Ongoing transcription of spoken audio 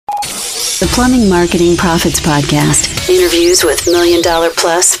The Plumbing Marketing Profits Podcast. Interviews with $1 million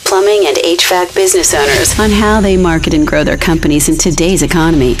plus plumbing and HVAC business owners on how they market and grow their companies in today's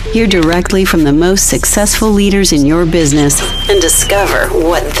economy. Hear directly from the most successful leaders in your business and discover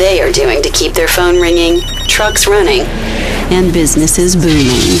what they are doing to keep their phone ringing, trucks running, and businesses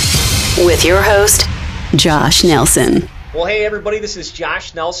booming. With your host, Josh Nelson. Well, hey, everybody, this is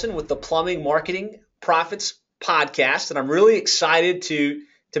Josh Nelson with the Plumbing Marketing Profits Podcast, and I'm really excited to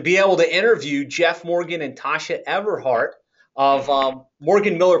be able to interview Jeff Morgan and Tasha Everhart of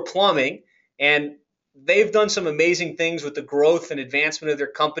Morgan Miller Plumbing. And they've done some amazing things with the growth and advancement of their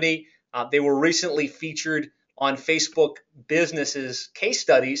company. They were recently featured on Facebook Businesses case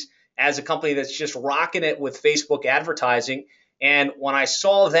studies as a company that's just rocking it with Facebook advertising. And when I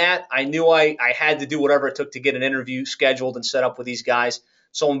saw that, I knew I had to do whatever it took to get an interview scheduled and set up with these guys.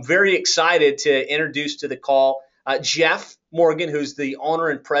 So I'm very excited to introduce to the call Jeff Morgan, who's the owner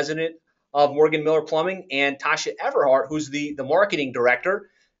and president of Morgan Miller Plumbing, and Tasha Everhart, who's the marketing director.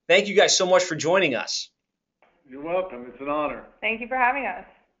 Thank you guys so much for joining us. You're welcome. It's an honor. Thank you for having us.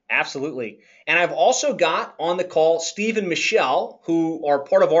 Absolutely. And I've also got on the call Steve and Michelle, who are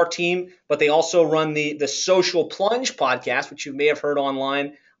part of our team, but they also run the Social Plunge podcast, which you may have heard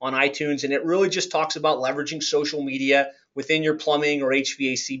online on iTunes. And it really just talks about leveraging social media within your plumbing or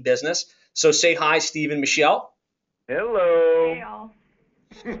HVAC business. So say hi, Steve and Michelle. Hello. Hey, all.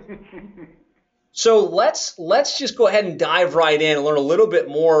 So let's just go ahead and dive right in and learn a little bit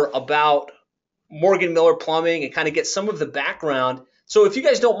more about Morgan Miller Plumbing and kind of get some of the background. So if you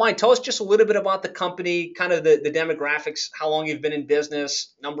guys don't mind, tell us just a little bit about the company, kind of the demographics, how long you've been in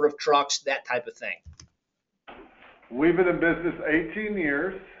business, number of trucks, that type of thing. We've been in business 18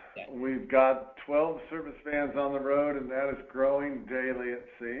 years. Yeah. We've got 12 service vans on the road, and that is growing daily, it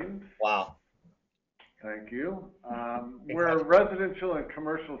seems. Wow. Thank you. We're a residential and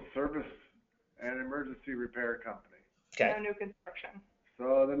commercial service and emergency repair company. Okay. No new construction.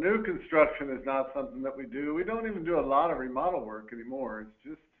 So the new construction is not something that we do. We don't even do a lot of remodel work anymore. It's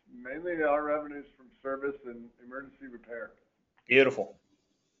just mainly our revenues from service and emergency repair. Beautiful.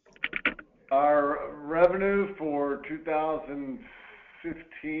 Our revenue for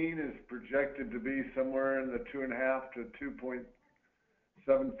 2015 is projected to be somewhere in the 2.5 to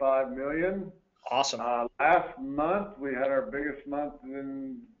 2.75 million. Awesome. Last month we had our biggest month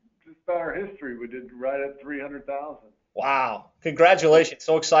in just about our history. We did right at 300,000. Wow. Congratulations.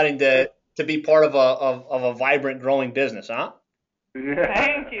 So exciting to be part of a vibrant, growing business, huh? Yeah.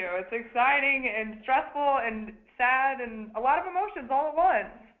 Thank you. It's exciting and stressful and sad and a lot of emotions all at once.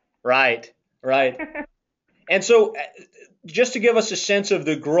 Right. And so just to give us a sense of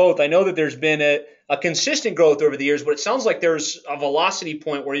the growth, I know that there's been a consistent growth over the years, but it sounds like there's a velocity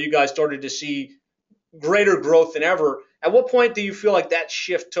point where you guys started to see greater growth than ever. At what point do you feel like that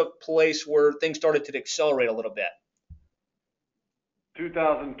shift took place where things started to accelerate a little bit?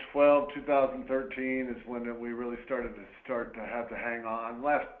 2012, 2013 is when we really started to have to hang on.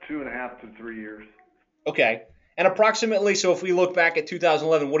 Last 2.5 to 3 years. Okay. And approximately, so if we look back at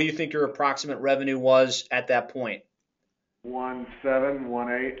 2011, what do you think your approximate revenue was at that point? 1.7,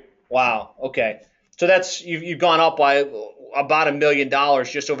 1.8. Wow. Okay. So that's you've gone up by about $1 million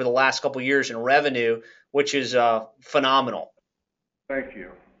just over the last couple of years in revenue, which is phenomenal. Thank you.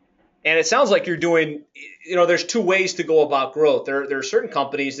 And it sounds like you're doing, there's two ways to go about growth. There are certain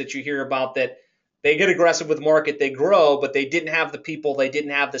companies that you hear about that they get aggressive with market, they grow, but they didn't have the people, they didn't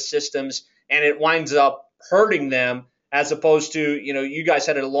have the systems, and it winds up hurting them, as opposed to, you guys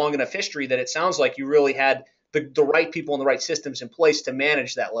had a long enough history that it sounds like you really had the right people and the right systems in place to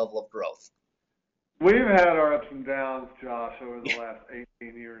manage that level of growth. We've had our ups and downs, Josh, over the last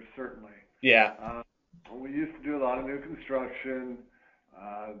 18 years, certainly. Yeah. We used to do a lot of new construction.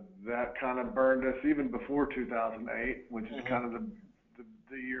 That kind of burned us even before 2008, which is kind of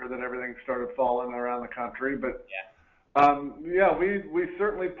the year that everything started falling around the country. But we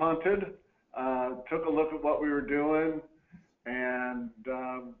certainly punted, took a look at what we were doing, and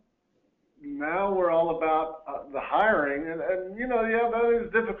now we're all about the hiring. And that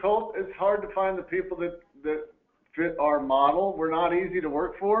is difficult. It's hard to find the people that fit our model. We're not easy to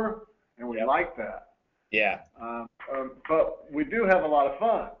work for, and we like that. Yeah. But we do have a lot of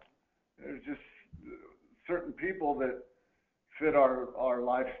fun. There's just certain people that fit our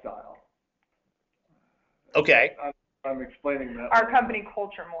lifestyle. Okay. I'm explaining that. Our company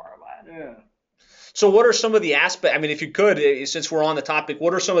culture, more or less. Yeah. So what are some of the aspects, if you could, since we're on the topic,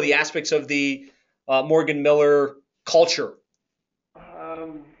 what are some of the aspects of the Morgan Miller culture?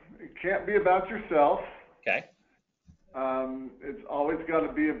 It can't be about yourself. Okay. It's always got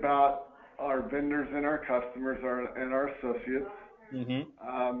to be about our vendors and our customers and our associates.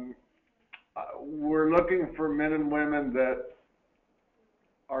 Mm-hmm. we're looking for men and women that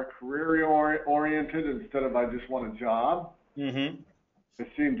are career oriented instead of I just want a job. Mm-hmm. They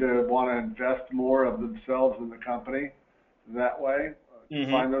seem to want to invest more of themselves in the company that way.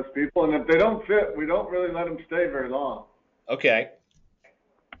 Mm-hmm. Find those people, and if they don't fit, we don't really let them stay very long. Okay.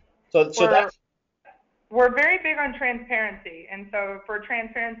 So that's We're very big on transparency, and so for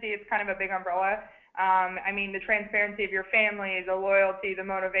transparency, it's kind of a big umbrella. I mean, the transparency of your family, the loyalty, the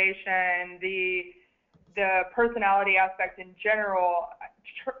motivation, the personality aspect in general.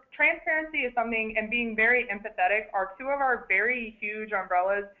 Transparency is something, and being very empathetic are two of our very huge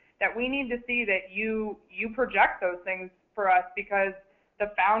umbrellas that we need to see that you project those things for us, because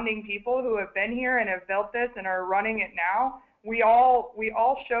the founding people who have been here and have built this and are running it now, we all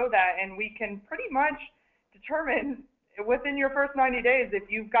show that, and we can pretty much determine within your first 90 days if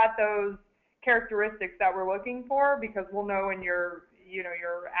you've got those characteristics that we're looking for, because we'll know in your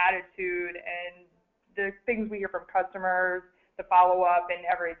attitude and the things we hear from customers, the follow-up and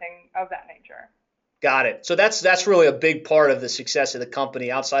everything of that nature. Got it. So that's really a big part of the success of the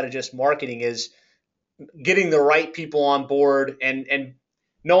company outside of just marketing, is getting the right people on board and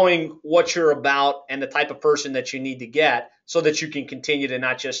knowing what you're about and the type of person that you need to get so that you can continue to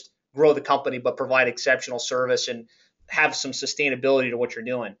not just grow the company, but provide exceptional service and have some sustainability to what you're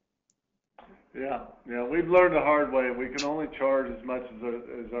doing. Yeah. We've learned the hard way. We can only charge as much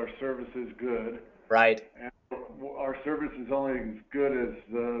as our service is good. Right. And our service is only as good as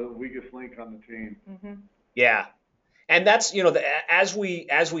the weakest link on the team. Mm-hmm. Yeah. And that's, as we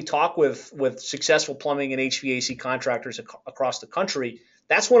talk with successful plumbing and HVAC contractors across the country,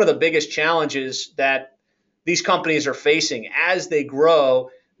 that's one of the biggest challenges that these companies are facing as they grow.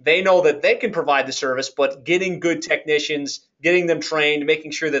 They know that they can provide the service, but getting good technicians, getting them trained,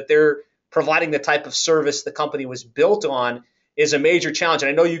 making sure that they're providing the type of service the company was built on is a major challenge. And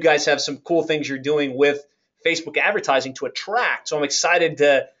I know you guys have some cool things you're doing with Facebook advertising to attract. So I'm excited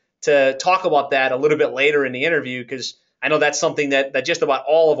to talk about that a little bit later in the interview, because I know that's something that just about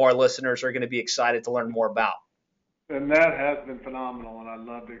all of our listeners are going to be excited to learn more about. And that has been phenomenal, and I'd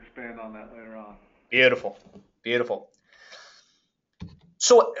love to expand on that later on. Beautiful. Beautiful.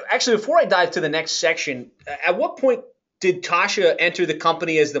 So actually, before I dive to the next section, at what point did Tasha enter the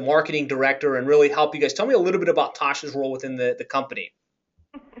company as the marketing director and really help you guys? Tell me a little bit about Tasha's role within the company.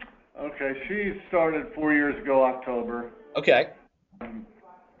 Okay, she started 4 years ago, October. Okay.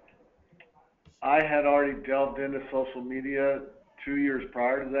 I had already delved into social media 2 years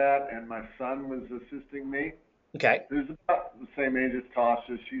prior to that, and my son was assisting me. Okay. Who's about the same age as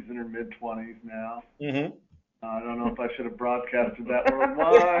Tasha. She's in her mid-20s now. Mm-hmm. I don't know if I should have broadcasted that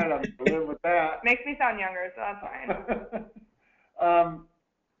worldwide. I'm going to live with that. Makes me sound younger, so that's fine.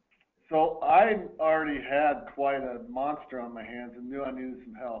 So I already had quite a monster on my hands and knew I needed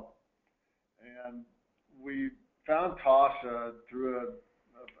some help. And we found Tasha through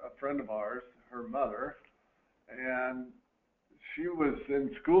a friend of ours, her mother, and she was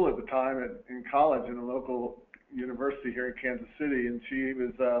in school at the time in college in a local university here in Kansas City, and she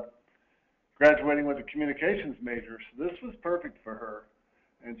was graduating with a communications major, so this was perfect for her.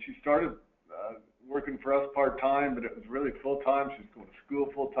 And she started working for us part-time, but it was really full-time. She was going to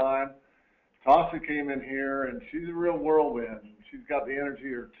school full-time. Tasha came in here, and she's a real whirlwind. She's got the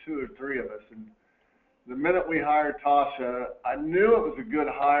energy of 2 or 3 of us. And the minute we hired Tasha, I knew it was a good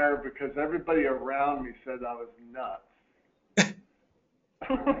hire because everybody around me said I was nuts.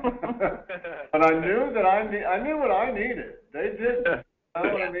 But I knew that I knew what I needed. They didn't. You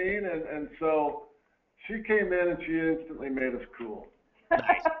know what I mean? And so she came in and she instantly made us cool.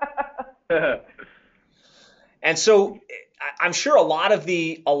 Nice. And so I'm sure a lot of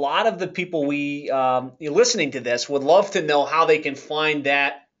the people listening to this would love to know how they can find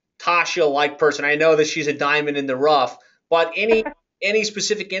that Tasha-like person. I know that she's a diamond in the rough, but any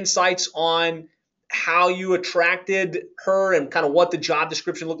specific insights on how you attracted her and kind of what the job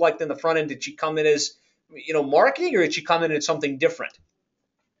description looked like in the front end? Did she come in as marketing, or did she come in as something different?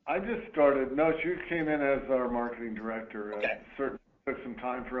 I just started. No, she came in as our marketing director. Okay. Certainly took some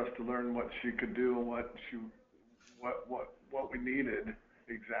time for us to learn what she could do and what we needed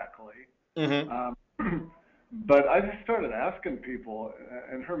exactly. Mm-hmm. But I just started asking people,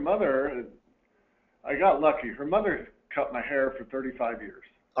 and her mother, I got lucky. Her mother cut my hair for 35 years.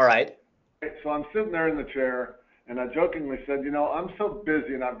 All right. So I'm sitting there in the chair, and I jokingly said, I'm so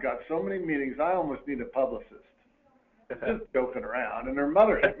busy and I've got so many meetings, I almost need a publicist. Just joking around. And her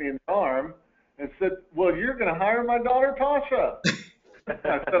mother hit me in the arm and said, well, you're going to hire my daughter, Tasha.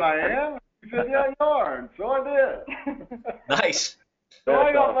 I said, I am? She said, yeah, you are. And so I did. Nice. So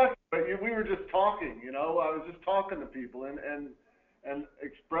I got lucky. But we were just talking, I was just talking to people. And and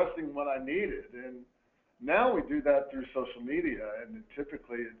expressing what I needed. And now we do that through social media, and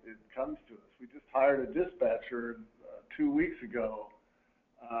typically it comes to us. We just hired a dispatcher 2 weeks ago,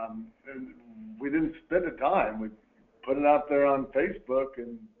 and we didn't spend a dime. We put it out there on Facebook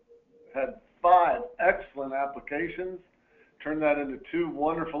and had 5 excellent applications, turned that into 2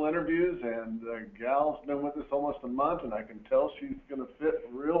 wonderful interviews, and the gal's been with us almost a month, and I can tell she's going to fit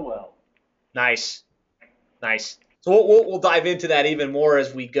real well. Nice. So we'll dive into that even more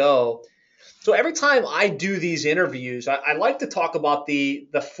as we go. So every time I do these interviews, I like to talk about the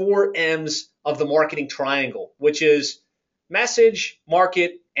 4 M's of the marketing triangle, which is message,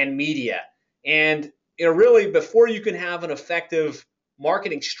 market, and media. And really, before you can have an effective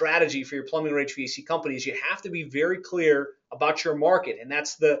marketing strategy for your plumbing or HVAC companies, you have to be very clear about your market, and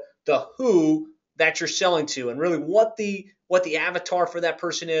that's the who that you're selling to, and really what the avatar for that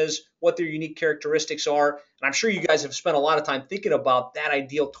person is, what their unique characteristics are. And I'm sure you guys have spent a lot of time thinking about that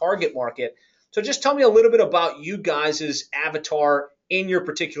ideal target market. So just tell me a little bit about you guys' avatar in your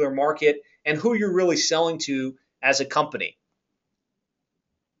particular market and who you're really selling to as a company.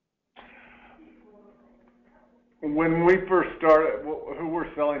 When we first started, who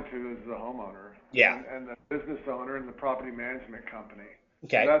we're selling to is the homeowner, Yeah. and the business owner and the property management company.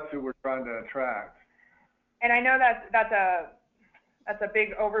 Okay. So that's who we're trying to attract. And I know that's a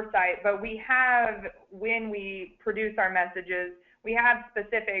big oversight, but we have, when we produce our messages, we have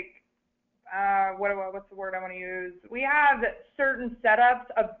specific, what's the word I want to use? We have certain setups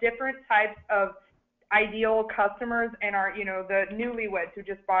of different types of ideal customers and our, the newlyweds who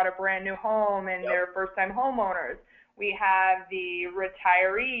just bought a brand new home and they're first time homeowners. We have the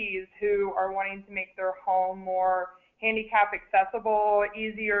retirees who are wanting to make their home more handicap accessible,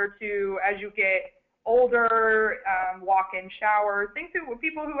 easier to, as you get older, walk-in showers,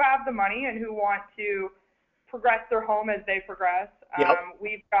 people who have the money and who want to progress their home as they progress.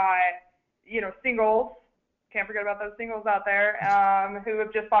 We've got, singles, can't forget about those singles out there, who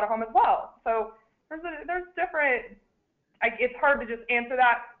have just bought a home as well. So there's different, it's hard to just answer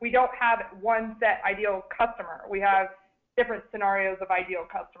that. We don't have one set ideal customer. We have different scenarios of ideal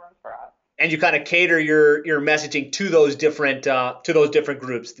customers for us. And you kind of cater your messaging to those different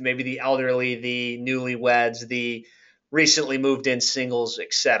groups, maybe the elderly, the newlyweds, the recently moved in singles,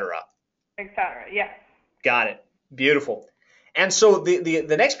 et cetera. Et cetera, yes. Got it. Beautiful. And so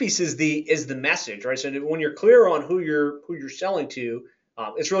the next piece is the message, right? So when you're clear on who you're selling to,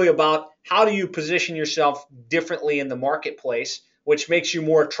 it's really about how do you position yourself differently in the marketplace, which makes you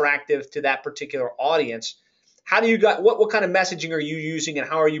more attractive to that particular audience. How do you what kind of messaging are you using, and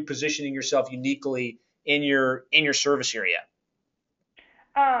how are you positioning yourself uniquely in your service area?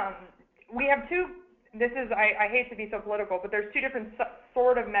 We have 2. This is, I hate to be so political, but there's 2 different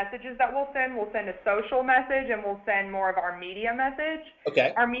sort of messages that we'll send. We'll send a social message, and we'll send more of our media message.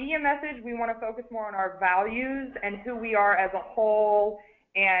 Okay. Our media message, we want to focus more on our values and who we are as a whole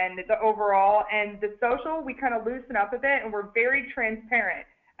and the overall. And the social, we kind of loosen up a bit, and we're very transparent.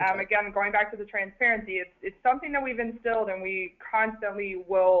 Okay. Again, going back to the transparency, it's something that we've instilled and we constantly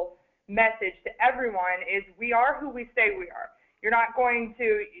will message to everyone is we are who we say we are. You're not going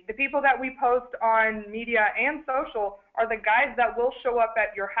to, the people that we post on media and social are the guys that will show up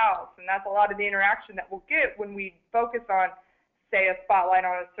at your house. And that's a lot of the interaction that we'll get when we focus on, say, a spotlight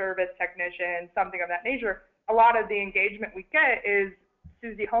on a service technician, something of that nature. A lot of the engagement we get is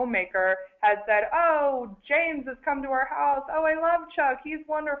Susie Homemaker has said, oh, James has come to our house. Oh, I love Chuck. He's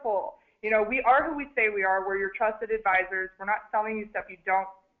wonderful. We are who we say we are. We're your trusted advisors. We're not selling you stuff you don't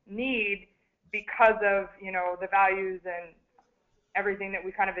need because of, the values and everything that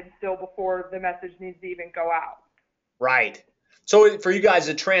we kind of instill before the message needs to even go out. Right. So for you guys,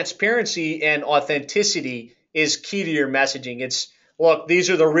 the transparency and authenticity is key to your messaging. It's, look,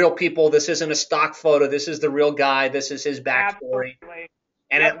 these are the real people. This isn't a stock photo. This is the real guy. This is his backstory. Absolutely.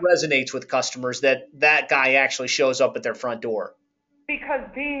 And it resonates with customers that guy actually shows up at their front door. Because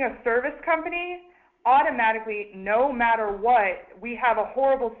being a service company, automatically, no matter what, we have a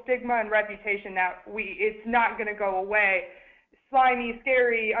horrible stigma and reputation that it's not going to go away. Slimy,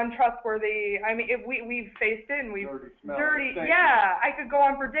 scary, untrustworthy. I mean, we've faced it and we've dirty. Yeah, I could go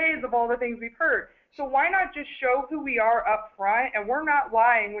on for days of all the things we've heard. So why not just show who we are up front? And we're not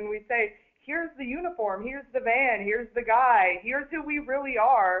lying when we say, here's the uniform, here's the van, here's the guy, here's who we really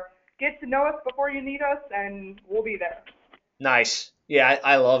are. Get to know us before you need us, and we'll be there. Nice. Yeah,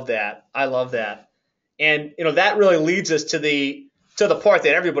 I love that. I love that. And that really leads us to the part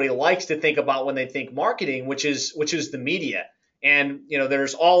that everybody likes to think about when they think marketing, which is the media. And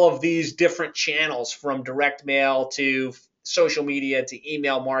there's all of these different channels, from direct mail to social media to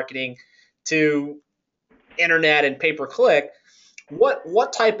email marketing to internet and pay-per-click.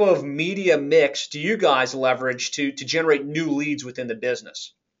 What type of media mix do you guys leverage to generate new leads within the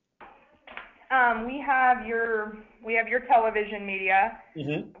business? We have your television media.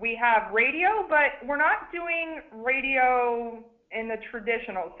 Mm-hmm. We have radio, but we're not doing radio in the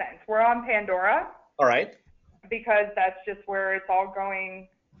traditional sense. We're on Pandora All right. because that's just where it's all going,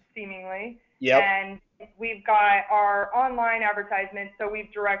 seemingly. Yep. And we've got our online advertisements, so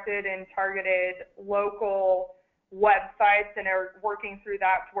we've directed and targeted local websites and are working through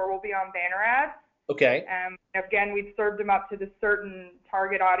that to where we'll be on banner ads. Okay. Again, we've served them up to the certain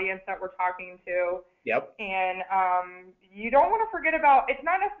target audience that we're talking to. Yep. And you don't want to forget about, it's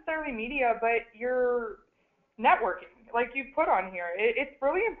not necessarily media, but your networking, like you put on here. It's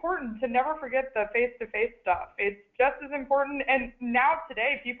really important to never forget the face-to-face stuff. It's just as important. And now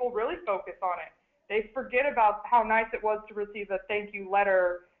today, people really focus on it. They forget about how nice it was to receive a thank you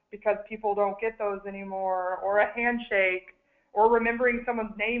letter because people don't get those anymore, or a handshake, or remembering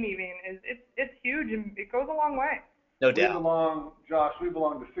someone's name even. It's huge, and it goes a long way. No doubt. Josh, we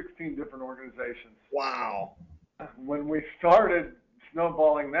belong to 16 different organizations. Wow. When we started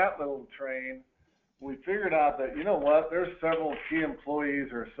snowballing that little train, we figured out that, you know what, there's several key employees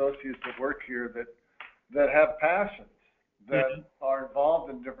or associates that work here that have passions, that are involved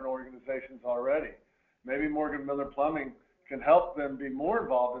in different organizations already. Maybe Morgan Miller Plumbing can help them be more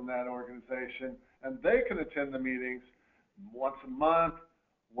involved in that organization, and they can attend the meetings once a month,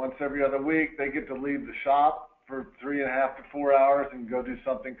 once every other week. They get to leave the shop for 3.5 to 4 hours and go do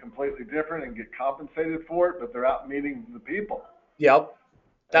something completely different and get compensated for it, but they're out meeting the people. Yep.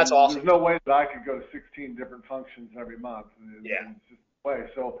 That's awesome. There's no way that I could go to 16 different functions every month. Yeah. It's just the way.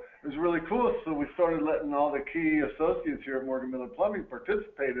 So it was really cool. So we started letting all the key associates here at Morgan Miller Plumbing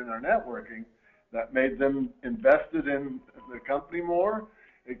participate in our networking. That made them invested in the company more.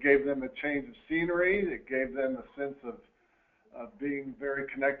 It gave them a change of scenery. It gave them a sense of being very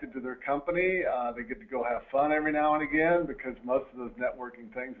connected to their company. They get to go have fun every now and again, because most of those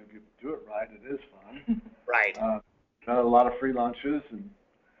networking things, if you do it right, it is fun. Right. A lot of free lunches, and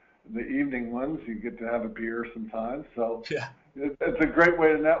the evening ones, you get to have a beer sometimes. So Yeah. It's a great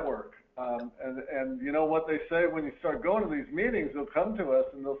way to network. And you know what they say when you start going to these meetings, they'll come to us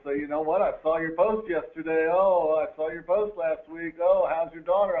and they'll say, you know what, I saw your post yesterday. Oh, I saw your post last week. Oh, how's your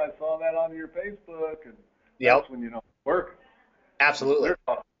daughter? I saw that on your Facebook. And that's when you know it's working. Absolutely. They're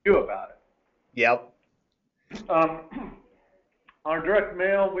talking to you about it. Yep. Our direct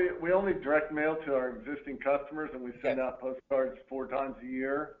mail, we only direct mail to our existing customers, and we send out postcards 4 times a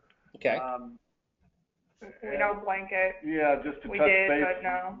year. Okay. We don't blanket. Yeah, just to touch base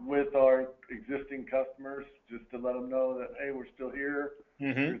with our existing customers, just to let them know that, hey, we're still here.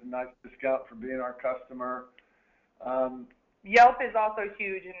 Here's a nice discount for being our customer. Yelp is also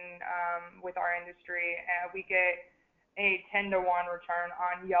huge with our industry. We get a 10-to-1 return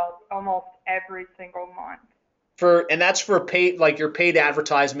on Yelp almost every single month. And that's for paid, like your paid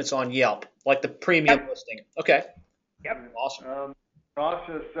advertisements on Yelp, like the premium listing. Okay. Yep. Awesome.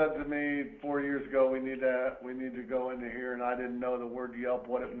 Rasha said to me 4 years ago, we need to go into here, and I didn't know the word Yelp,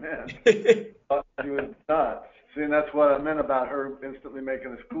 what it meant. But she was nuts. See, and that's what I meant about her instantly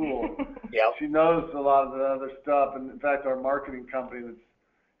making us cool. Yep. She knows a lot of the other stuff, and in fact, our marketing company that's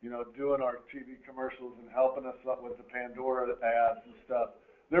doing our TV commercials and helping us up with the Pandora ads and stuff,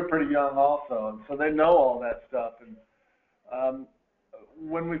 they're pretty young also, and so they know all that stuff. And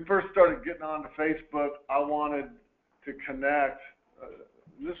when we first started getting onto Facebook, I wanted to connect.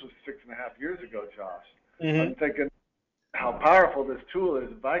 This was 6.5 years ago, Josh. I'm thinking how powerful this tool is.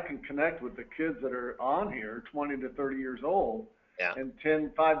 If I can connect with the kids that are on here, 20 to 30 years old, and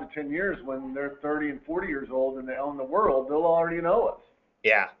 5 to 10 years, when they're 30 and 40 years old and they own the world, they'll already know us.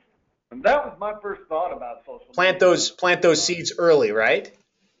 Yeah. And that was my first thought about social media. Plant those seeds early, right?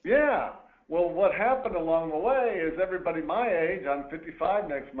 Yeah. Well, what happened along the way is everybody my age, I'm 55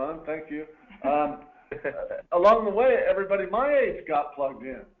 next month, thank you. Along the way, everybody my age got plugged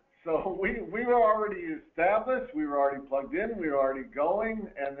in. So we were already established, we were already plugged in, we were already going,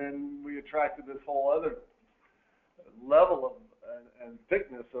 and then we attracted this whole other level of and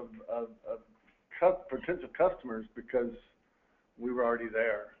thickness of potential customers because we were already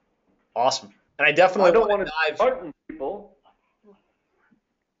there. Awesome. And I definitely don't want to dishearten people,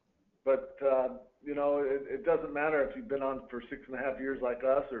 but it doesn't matter if you've been on for 6.5 years like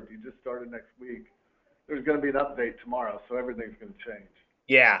us or if you just started next week. There's going to be an update tomorrow, so everything's going to change.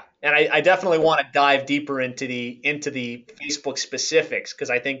 Yeah, and I definitely want to dive deeper into the Facebook specifics, because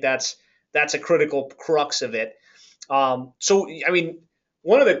I think that's a critical crux of it. So, I mean,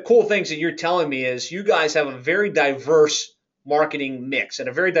 one of the cool things that you're telling me is you guys have a very diverse marketing mix and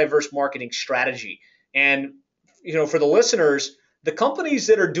a very diverse marketing strategy. And, for the listeners, the companies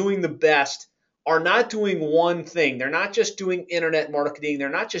that are doing the best are not doing one thing. They're not just doing internet marketing. They're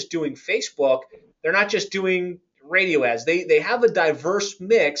not just doing Facebook. They're not just doing radio ads. They have a diverse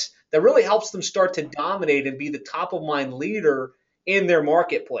mix that really helps them start to dominate and be the top of mind leader in their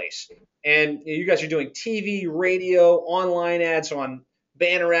marketplace. And you guys are doing TV, radio, online ads on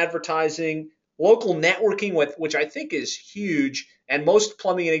banner advertising, local networking, which I think is huge. And most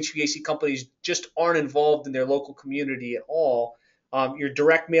plumbing and HVAC companies just aren't involved in their local community at all. You're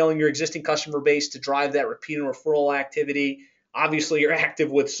direct mailing your existing customer base to drive that repeat and referral activity. Obviously, you're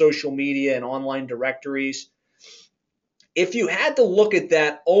active with social media and online directories. If you had to look at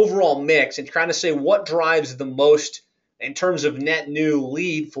that overall mix and kind of say what drives the most in terms of net new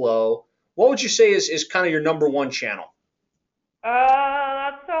lead flow, what would you say is kind of your number one channel?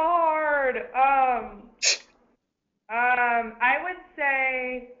 That's so hard. I would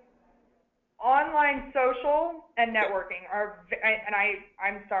say online social and networking are, and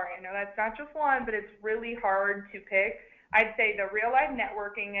I'm sorry, I know that's not just one, but it's really hard to pick. I'd say the real life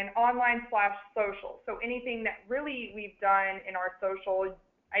networking and online/social. So anything that really we've done in our social,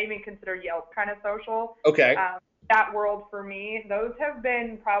 I even consider Yelp kind of social. Okay. That world for me, those have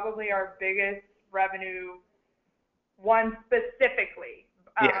been probably our biggest revenue one specifically,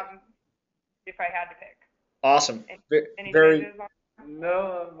 if I had to pick. Awesome. Any Very.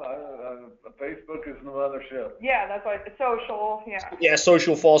 No, Facebook is the mothership. Yeah, that's why social. Yeah. Yeah,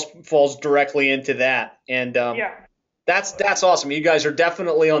 social falls directly into that, and Yeah. That's awesome. You guys are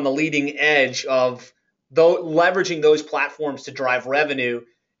definitely on the leading edge of leveraging those platforms to drive revenue.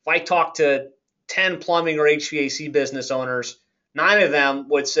 If I talk to 10 plumbing or HVAC business owners, 9 of them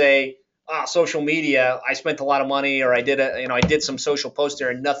would say, social media, I spent a lot of money, or I did some social posts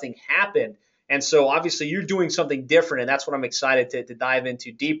there and nothing happened. And so obviously you're doing something different, and that's what I'm excited to dive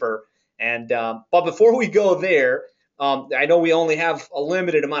into deeper. And but before we go there, I know we only have a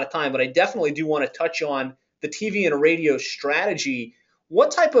limited amount of time, but I definitely do want to touch on the TV and radio strategy. What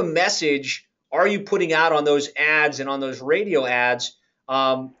type of message are you putting out on those ads and on those radio ads?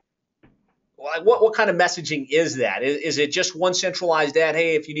 What kind of messaging is that? Is it just one centralized ad?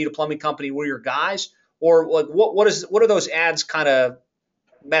 Hey, if you need a plumbing company, we're your guys. Or what are those ads kind of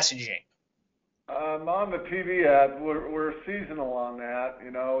messaging? On the TV ads, we're seasonal on that. You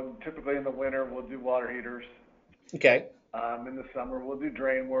know, typically in the winter we'll do water heaters. Okay. In the summer we'll do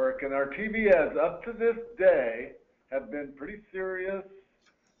drain work, and our TV ads up to this day have been pretty serious.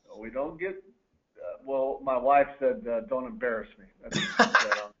 We don't get. Well, my wife said, "Don't embarrass me." That's what she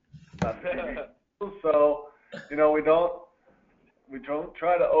said on TV. So, you know, we don't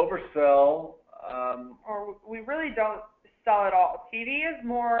try to oversell. Or we really don't sell at all. TV is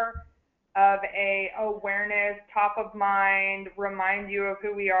more of a awareness, top of mind, remind you of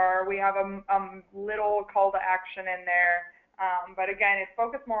who we are. We have a little call to action in there. But again, it's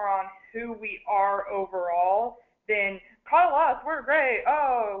focused more on who we are overall than call us, we're great.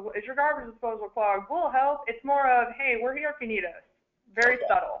 Oh, is your garbage disposal clogged? We'll help. It's more of, hey, we're here if you need us. Very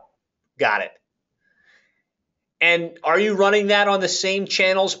subtle. Got it. And are you running that on the same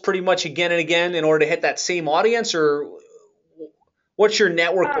channels pretty much again and again in order to hit that same audience, or what's your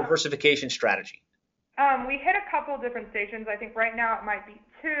network diversification strategy? We hit a couple different stations. I think right now it might be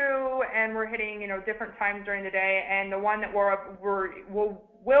 2, and we're hitting, different times during the day. And the one that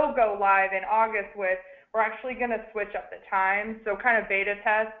we'll go live in August with, we're actually going to switch up the time. So kind of beta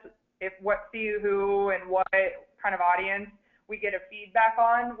test what see who and what kind of audience we get a feedback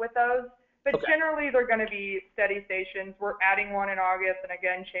on with those. But generally they're going to be steady stations. We're adding one in August and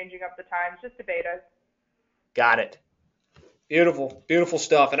again changing up the times just to beta. Got it. Beautiful, beautiful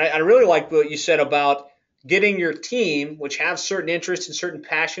stuff. And I really like what you said about getting your team, which have certain interests and certain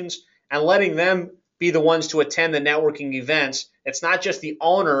passions, and letting them be the ones to attend the networking events. It's not just the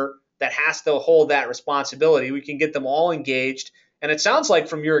owner that has to hold that responsibility. We can get them all engaged. And it sounds like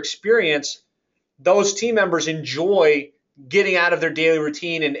from your experience, those team members enjoy getting out of their daily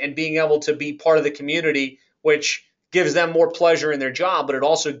routine and being able to be part of the community, which gives them more pleasure in their job, but it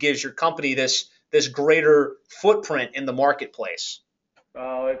also gives your company this greater footprint in the marketplace.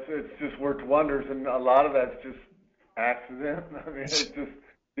 It's just worked wonders, and a lot of that's just accident. I mean, it's just,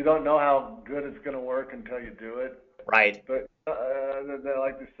 you don't know how good it's going to work until you do it. Right. But they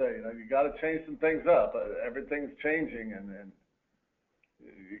like to say, you got to change some things up. Everything's changing, and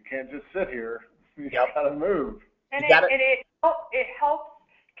you can't just sit here. You got to move. And it helps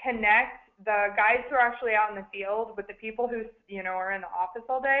connect the guys who are actually out in the field with the people who are in the office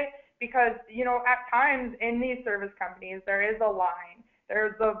all day, because at times in these service companies there is a line.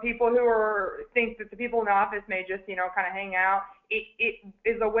 There's the people who think that the people in the office may just kind of hang out. It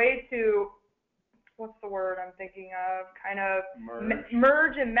is a way to what's the word I'm thinking of? Kind of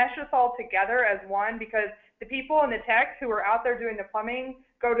Merge. and mesh us all together as one, because the people and the techs who are out there doing the plumbing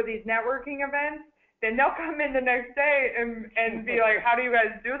go to these networking events. Then they'll come in the next day and be like, how do you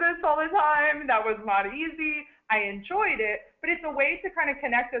guys do this all the time? That was not easy. I enjoyed it, but it's a way to kind of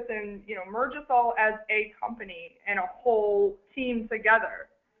connect us and, merge us all as a company and a whole team together.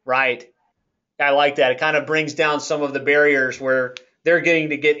 Right. I like that. It kind of brings down some of the barriers where they're getting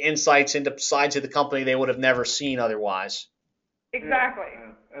to get insights into sides of the company they would have never seen otherwise. Exactly.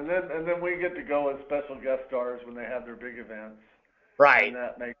 Yeah. And then we get to go as special guest stars when they have their big events. Right. And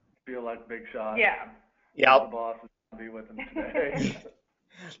that makes me feel like big shots. Yeah. Yep. The boss is going to be with them today.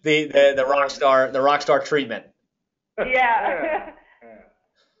 the rock star treatment. Yeah.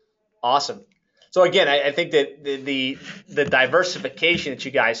 Awesome. So again, I think that the diversification that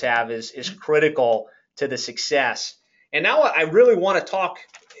you guys have is critical to the success. And now I really want to talk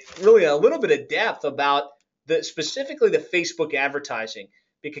really a little bit of depth about specifically the Facebook advertising,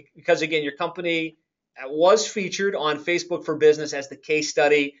 because again, your company was featured on Facebook for Business as the case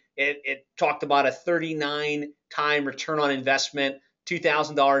study. It talked about a 39-time return on investment,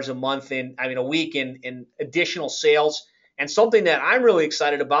 $2,000 a week in additional sales. And something that I'm really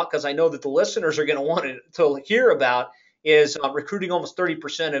excited about, because I know that the listeners are going to want to hear about, is recruiting almost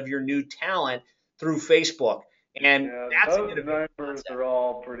 30% of your new talent through Facebook. And that's those numbers concept. Are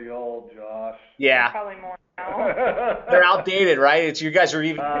all pretty old, Josh. Yeah. Probably more now. They're outdated, right? You guys are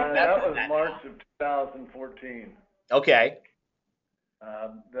even. That was March of 2014. Okay.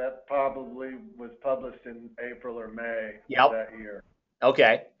 That probably was published in April or May of that year.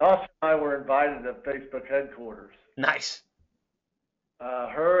 Okay. Us and I were invited to Facebook headquarters. Nice.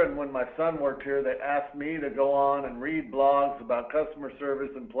 Her and when my son worked here, they asked me to go on and read blogs about customer service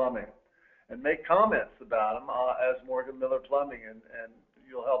and plumbing and make comments about them as Morgan Miller Plumbing, and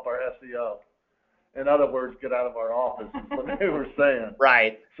you'll help our SEO. In other words, get out of our office is what they were saying.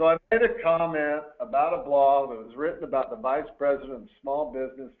 Right. So I made a comment about a blog that was written about the vice president of small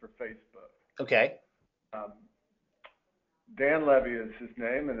business for Facebook. Okay. Dan Levy is his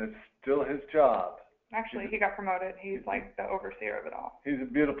name, and it's still his job. Actually, he got promoted. He's like the overseer of it all. He's a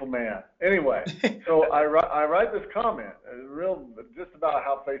beautiful man. Anyway, so I write this comment, just about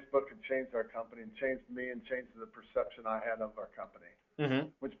how Facebook had changed our company and changed me and changed the perception I had of our company,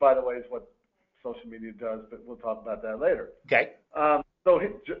 which, by the way, is what social media does, but we'll talk about that later. Okay.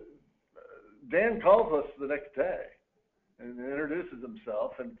 Dan calls us the next day and introduces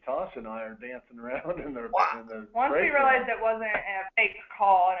himself, and Tasha and I are dancing around in the Once we realized it wasn't a fake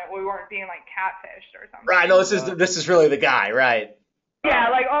call and we weren't being like catfished or something. Right. No, this is really the guy, right? Yeah,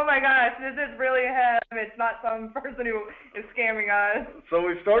 like, oh my gosh, this is really him. It's not some person who is scamming us. So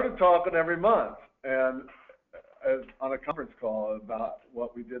we started talking every month, and on a conference call about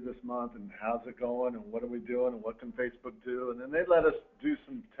what we did this month and how's it going and what are we doing and what can Facebook do. And then they let us do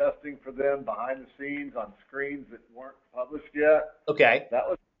some testing for them behind the scenes on screens that weren't published yet. Okay. That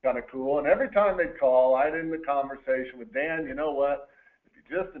was kind of cool. And every time they'd call, I'd end the conversation with, Dan, you know what? If you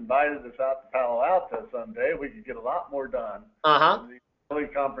just invited us out to Palo Alto someday, we could get a lot more done. Uh-huh. These early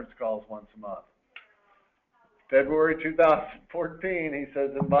conference calls once a month. February 2014, he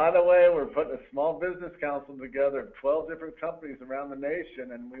says, and by the way, we're putting a small business council together of 12 different companies around the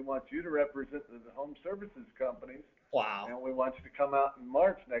nation, and we want you to represent the home services companies. Wow. And we want you to come out in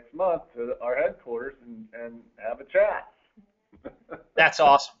March next month to our headquarters and have a chat. That's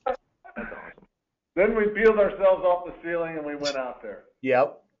awesome. That's awesome. Then we peeled ourselves off the ceiling and we went out there.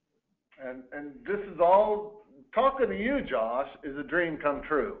 Yep. And this is all, talking to you, Josh, is a dream come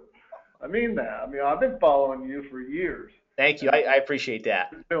true. I mean that. I've been following you for years. Thank you. I appreciate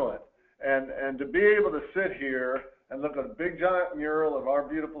that. And to be able to sit here and look at a big giant mural of our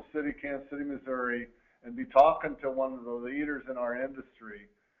beautiful city, Kansas City, Missouri, and be talking to one of the leaders in our industry,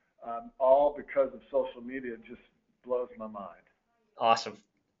 all because of social media, just blows my mind. Awesome.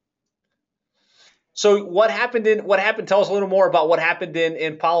 So what happened? Tell us a little more about what happened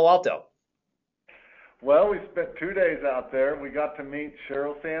in Palo Alto. Well, we spent 2 days out there. We got to meet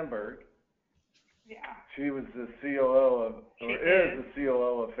Sheryl Sandberg. Yeah. She was the COO is the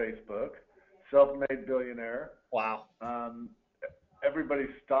COO of Facebook, self-made billionaire. Wow. Everybody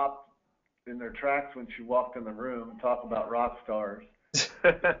stopped in their tracks when she walked in the room and talked about rock stars.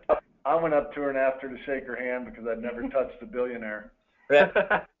 I went up to her and asked her to shake her hand because I'd never touched a billionaire.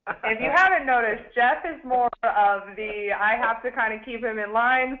 If you haven't noticed, Jeff is more of I have to kind of keep him in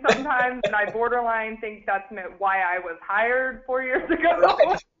line sometimes, and I borderline think that's why I was hired 4 years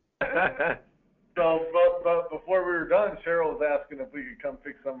ago. So, but before we were done, Sheryl was asking if we could come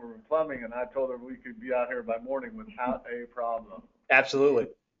fix some of her plumbing, and I told her we could be out here by morning without a problem. Absolutely.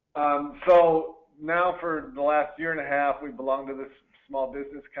 So now for the last year and a half, we belong to this small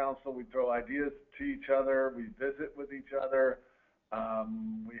business council. We throw ideas to each other. We visit with each other.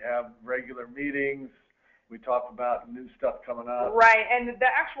 We have regular meetings. We talk about new stuff coming up. Right, and the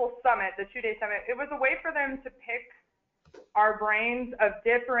actual summit, the 2-day summit, it was a way for them to pick our brains of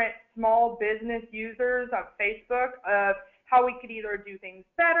different small business users of Facebook, of how we could either do things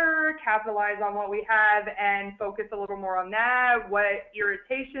better, capitalize on what we have, and focus a little more on that, what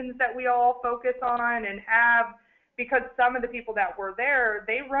irritations that we all focus on and have, because some of the people that were there,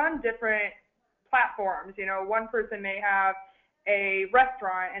 they run different platforms. You know, one person may have a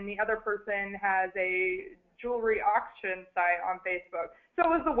restaurant and the other person has a jewelry auction site on Facebook. So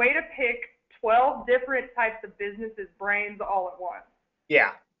it was a way to pick 12 different types of businesses' brains all at once.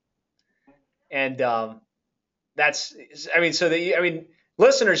 Yeah. And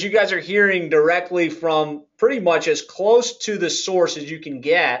listeners, you guys are hearing directly from pretty much as close to the source as you can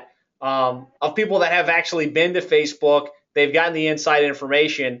get of people that have actually been to Facebook. They've gotten the inside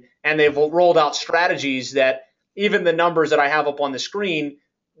information, and they've rolled out strategies that even the numbers that I have up on the screen,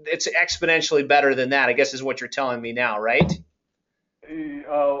 it's exponentially better than that, I guess is what you're telling me now, right?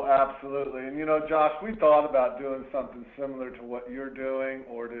 Oh, absolutely. And, you know, Josh, we thought about doing something similar to what you're doing,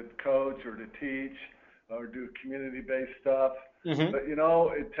 or to coach or to teach or do community-based stuff. Mm-hmm. But, you know,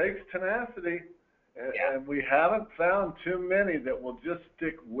 it takes tenacity, and we haven't found too many that will just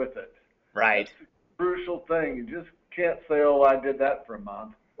stick with it. Right. That's a crucial thing. You just can't say, oh, I did that for a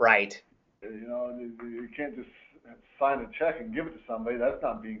month. Right. You know, you can't just sign a check and give it to somebody. That's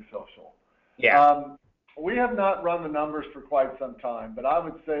not being social. Yeah. We have not run the numbers for quite some time, but I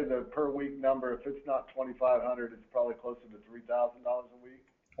would say the per week number, if it's not $2,500, it's probably closer to $3,000 a week.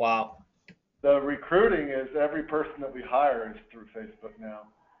 Wow. The recruiting is every person that we hire is through Facebook now.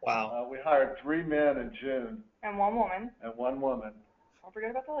 Wow. We hired 3 men in June. And 1 woman. And 1 woman. Don't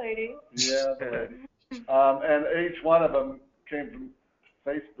forget about the lady. Yeah, the lady. And each one of them came from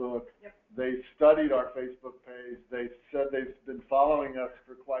Facebook. Yep. They studied our Facebook page. They said they've been following us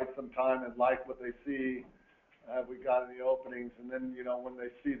for quite some time and like what they see. We got in the openings, and then, you know, when they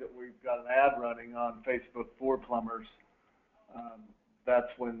see that we've got an ad running on Facebook for plumbers, that's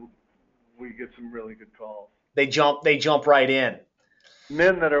when we get some really good calls. They jump right in.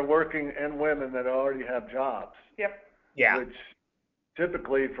 Men that are working and women that already have jobs. Yep. Yeah. Which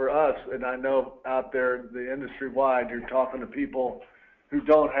typically for us, and I know out there the industry wide, you're talking to people who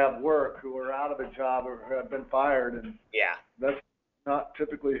don't have work, who are out of a job or who have been fired, and yeah, that's not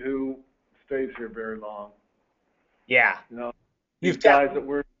typically who stays here very long. Yeah. You know, these guys that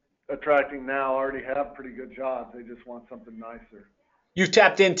we're attracting now already have pretty good jobs. They just want something nicer. You've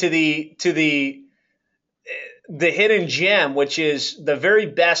tapped into the hidden gem, which is the very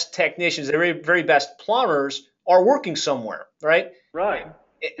best technicians, the very, very best plumbers are working somewhere, right? Right.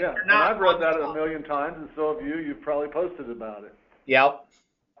 Yeah. And I've read that a million times, and so have you. You've probably posted about it. Yep.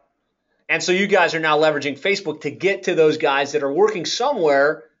 And so you guys are now leveraging Facebook to get to those guys that are working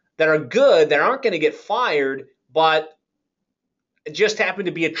somewhere that are good, that aren't going to get fired, but just happen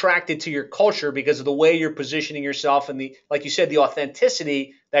to be attracted to your culture because of the way you're positioning yourself and the, like you said, the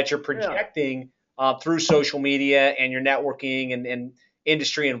authenticity that you're projecting through social media and your networking and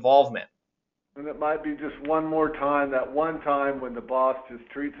industry involvement. And it might be just one more time, that one time when the boss just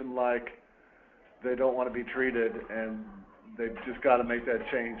treats them like they don't want to be treated, and they've just got to make that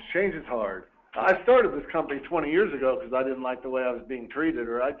change. Change is hard. I started this company 20 years ago because I didn't like the way I was being treated,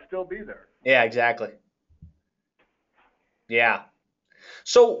 or I'd still be there. Yeah, exactly. Yeah.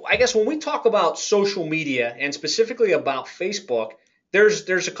 So I guess when we talk about social media and specifically about Facebook,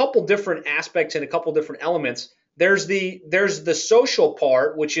 there's a couple different aspects and a couple different elements. There's the social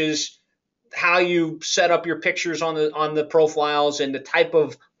part, which is how you set up your pictures on the profiles and the type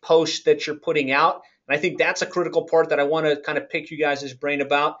of posts that you're putting out. And I think that's a critical part that I want to kind of pick you guys' brain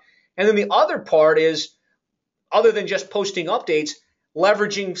about. And then the other part is, other than just posting updates,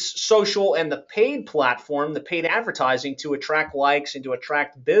 leveraging social and the paid platform, the paid advertising to attract likes and to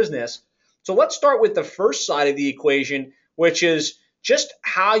attract business. So let's start with the first side of the equation, which is just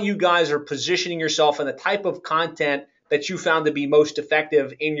how you guys are positioning yourself and the type of content that you found to be most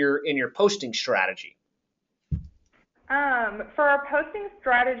effective in your posting strategy. For our posting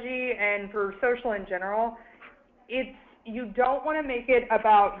strategy and for social in general, you don't want to make it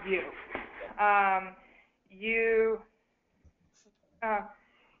about you. You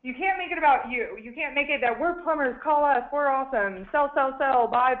can't make it about you. You can't make it that we're plumbers, call us, we're awesome, sell,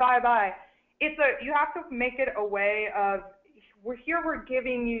 buy. You have to make it a way of, we're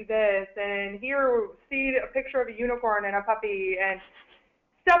giving you this, and here, see a picture of a unicorn and a puppy, and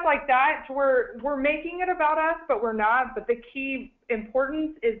stuff like that. We're making it about us, but we're not. But the key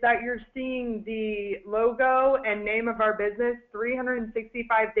importance is that you're seeing the logo and name of our business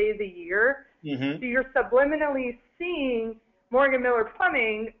 365 days a year. Mm-hmm. So you're subliminally seeing Morgan Miller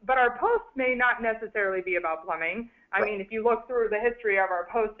Plumbing, but our posts may not necessarily be about plumbing. I mean, if you look through the history of our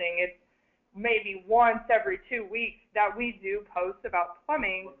posting, it's maybe once every 2 weeks that we do post about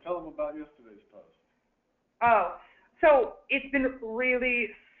plumbing. Well, tell them about yesterday's post. Oh, so it's been really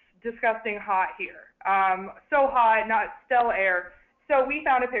disgusting hot here. So hot, not still air. So we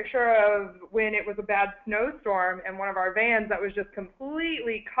found a picture of when it was a bad snowstorm and one of our vans that was just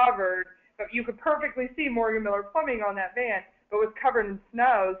completely covered, but you could perfectly see Morgan Miller Plumbing on that van, but was covered in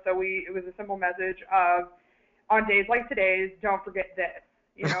snow. So it was a simple message of, on days like today's, don't forget this,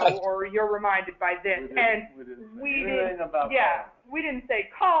 you know, Right. or you're reminded by this. We didn't say,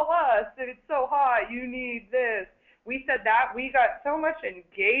 call us if it's so hot, you need this. We said that. We got so much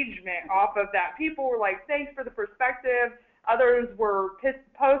engagement off of that. People were like, thanks for the perspective. Others were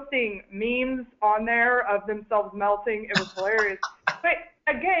posting memes on there of themselves melting. It was hilarious. But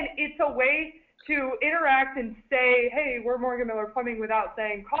again, it's a way to interact and say, hey, we're Morgan Miller Plumbing, without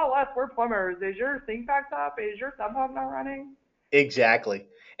saying, call us, we're plumbers. Is your sink backed up? Is your sub pump not running? Exactly.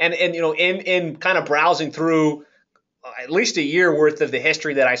 And you know, in kind of browsing through at least a year worth of the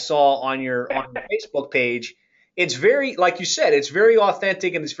history that I saw on your Facebook page, it's very, like you said, it's very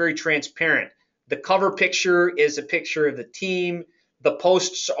authentic and it's very transparent. The cover picture is a picture of the team. The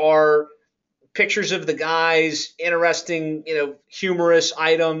posts are pictures of the guys, interesting, you know, humorous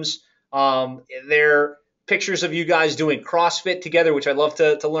items. They're pictures of you guys doing CrossFit together, which I'd love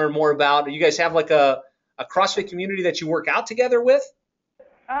to learn more about. Do you guys have like a CrossFit community that you work out together with?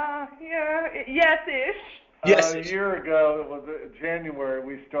 Yeah, yes-ish. Yes. A year ago, it was January,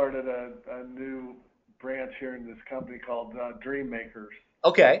 we started a new branch here in this company called Dream Makers.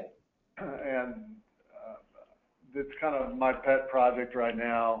 Okay. And it's kind of my pet project right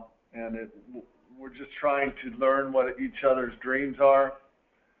now. And we're just trying to learn what each other's dreams are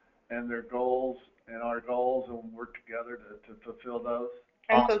and their goals and our goals, and work together to fulfill those.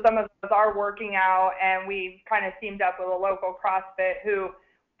 And so some of us are working out, and we kind of teamed up with a local CrossFit who,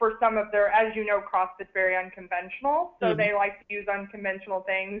 for some of their, as you know, CrossFit's very unconventional, so they like to use unconventional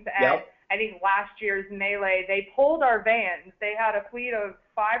things. And I think last year's Melee, they pulled our vans. They had a fleet of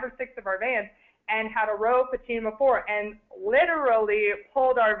 5 or 6 of our vans and had a rope, a team of 4, and literally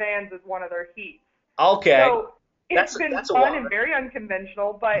pulled our vans as one of their heats. Okay. So it's been that's fun and very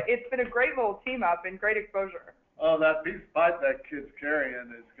unconventional, but it's been a great little team up and great exposure. Oh, that piece of pipe that kid's carrying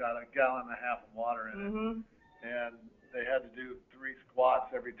has got 1.5 gallons of water in it. And they had to do 3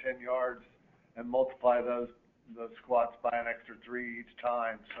 squats every 10 yards and multiply those squats by an extra 3 each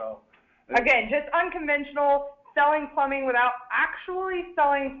time. So again, just unconventional, selling plumbing without actually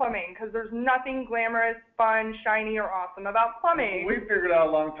selling plumbing, because there's nothing glamorous, fun, shiny, or awesome about plumbing. We figured out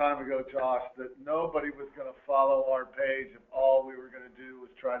a long time ago, Josh, that nobody was going to follow our page if all we were going to do was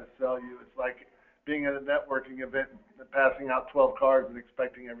try to sell you. It's like being at a networking event and passing out 12 cards and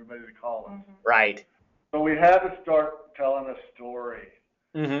expecting everybody to call us. Right. So we had to start telling a story.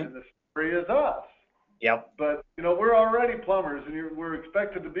 And the story is us. Yep. But, you know, we're already plumbers, and we're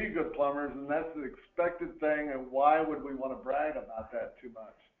expected to be good plumbers, and that's the expected thing, and why would we want to brag about that too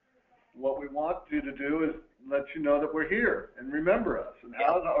much? What we want you to do is let you know that we're here and remember us. And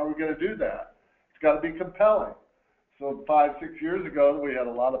how are we going to do that? It's got to be compelling. So 5, 6 years ago, we had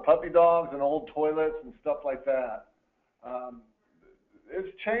a lot of puppy dogs and old toilets and stuff like that.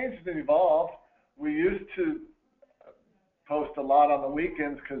 It's changed and evolved. We used to post a lot on the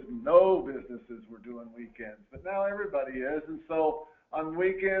weekends because no businesses were doing weekends, but now everybody is. And so on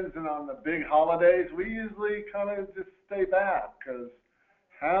weekends and on the big holidays, we usually kind of just stay back, because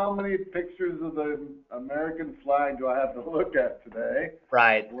how many pictures of the American flag do I have to look at today?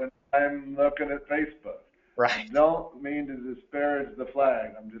 Right. When I'm looking at Facebook. Right. Don't mean to disparage the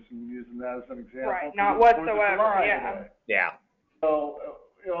flag. I'm just using that as an example. Right, not whatsoever, yeah. Yeah. So,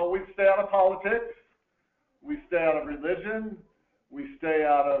 you know, we stay out of politics. We stay out of religion. We stay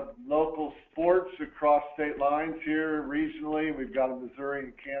out of local sports across state lines here regionally. We've got a Missouri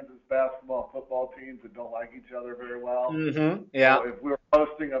and Kansas basketball, football teams that don't like each other very well. Yeah. So if we're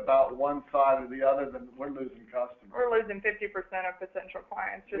posting about one side or the other, then we're losing customers. We're losing 50% of potential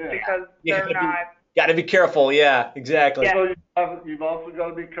clients just because they're not. Got to be careful. Yeah, exactly. So you've also got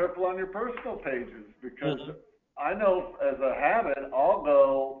to be careful on your personal pages, because I know as a habit, I'll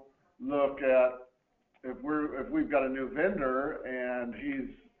go look at, if we've got a new vendor and he's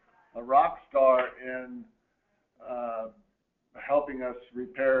a rock star in helping us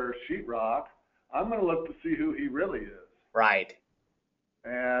repair sheetrock, I'm going to look to see who he really is. Right.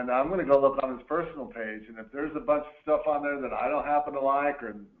 and I'm going to go look on his personal page, and if there's a bunch of stuff on there that I don't happen to like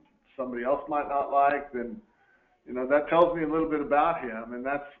or somebody else might not like, then that tells me a little bit about him, and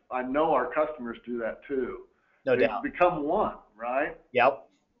I know our customers do that too. No They've doubt. become one, right? Yep.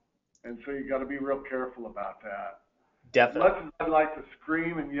 And so you got to be real careful about that. Definitely. As much as I'd like to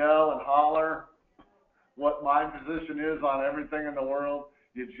scream and yell and holler what my position is on everything in the world,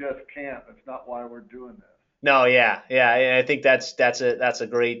 you just can't. That's not why we're doing this. No, yeah. I think that's a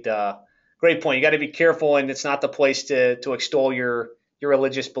great point. You got to be careful, and it's not the place to extol your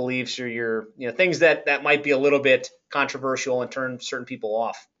religious beliefs or your things that might be a little bit controversial and turn certain people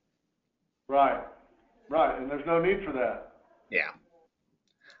off. Right, and there's no need for that. Yeah.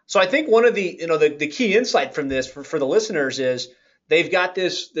 So I think one of the key insight from this for the listeners is they've got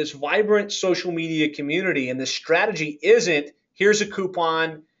this vibrant social media community, and the strategy isn't here's a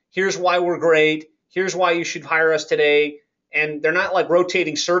coupon, here's why we're great, here's why you should hire us today, and they're not like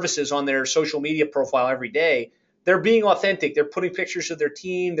rotating services on their social media profile every day. They're being authentic. They're putting pictures of their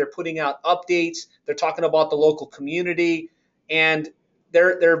team. They're putting out updates. They're talking about the local community, and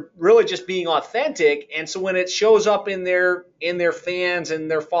they're really just being authentic. And so when it shows up in their fans and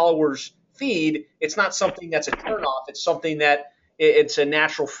their followers feed, it's not something that's a turnoff. It's something that it's a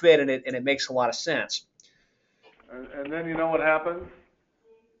natural fit, and it makes a lot of sense. And then you know what happens,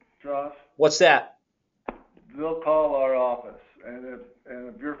 Josh? What's that? They'll call our office, and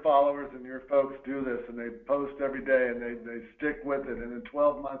if your followers and your folks do this and they post every day and they stick with it, and in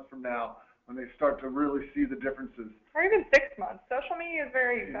 12 months from now, when they start to really see the differences, or even 6 months, social media is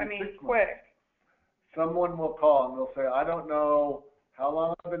very, quick. Someone will call and they'll say, I don't know how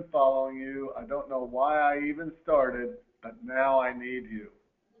long I've been following you, I don't know why I even started, but now I need you.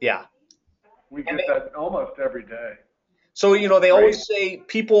 Yeah. We get that almost every day. So they always say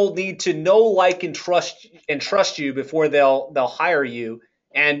people need to know, like, and trust you before they'll hire you,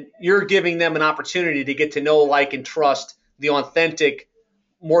 and you're giving them an opportunity to get to know, like, and trust the authentic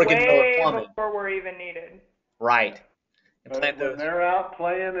Morgan Miller Plumbing before we're even needed. Right. But when they're out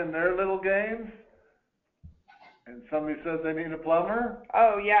playing in their little games, and somebody says they need a plumber.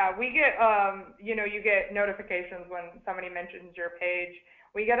 Oh yeah, we get you get notifications when somebody mentions your page.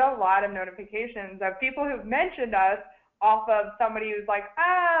 We get a lot of notifications of people who've mentioned us off of somebody who's like,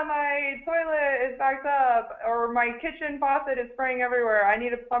 my toilet is backed up, or my kitchen faucet is spraying everywhere, I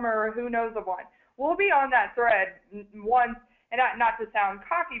need a plumber, or who knows of one. We'll be on that thread once, and not to sound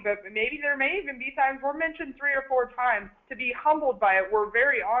cocky, but maybe there may even be times we're mentioned 3 or 4 times. To be humbled by it, we're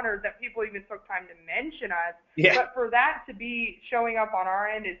very honored that people even took time to mention us. Yeah. But for that to be showing up on our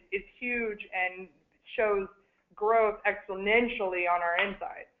end is huge and shows growth exponentially on our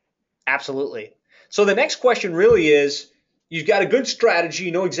inside. Absolutely. So the next question really is, you've got a good strategy,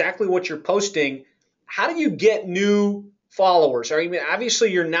 you know exactly what you're posting. How do you get new followers?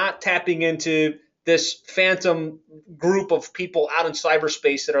 Obviously you're not tapping into this phantom group of people out in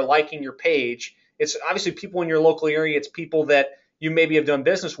cyberspace that are liking your page. It's obviously people in your local area. It's people that you maybe have done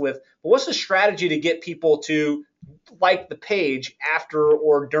business with. But what's the strategy to get people to like the page after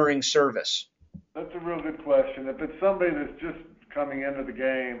or during service? That's a real good question. If it's somebody that's just coming into the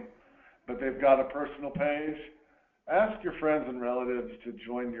game, but they've got a personal page, ask your friends and relatives to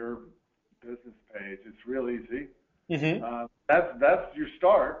join your business page. It's real easy. Mm-hmm. That's your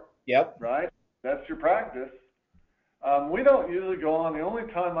start. Yep. Right? That's your practice. We don't usually go on. The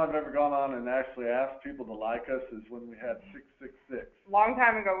only time I've ever gone on and actually asked people to like us is when we had 666. Long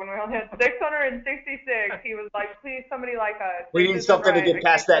time ago, when we only had 666, he was like, please, somebody like us. We need something to get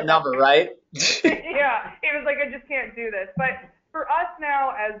past that number, right? Yeah. He was like, I just can't do this. But for us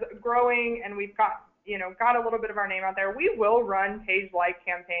now, as growing, and we've got a little bit of our name out there, we will run page like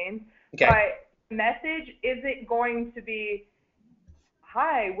campaigns. Okay. But the message isn't going to be,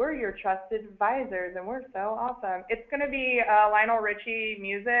 hi, we're your trusted advisors, and we're so awesome. It's going to be Lionel Richie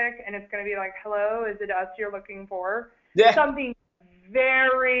music, and it's going to be like, hello, is it us you're looking for? Yeah. Something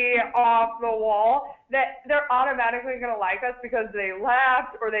very off the wall that they're automatically going to like us because they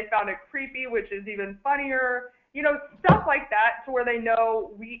laughed or they found it creepy, which is even funnier. Stuff like that, to where they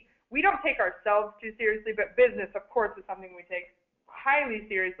know we don't take ourselves too seriously, but business, of course, is something we take highly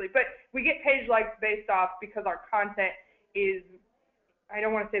seriously. But we get page likes based off because our content is, I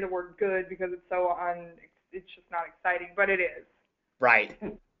don't want to say the word good because it's it's just not exciting, but it is. Right.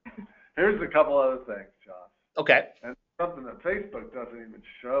 Here's a couple other things, Josh. Okay. And something that Facebook doesn't even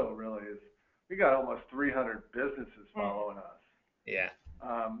show really is we got almost 300 businesses following us. Yeah.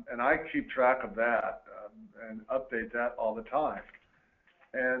 And I keep track of that and update that all the time.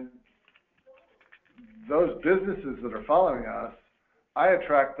 And those businesses that are following us, I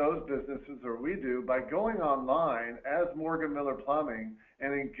attract those businesses, or we do, by going online as Morgan Miller Plumbing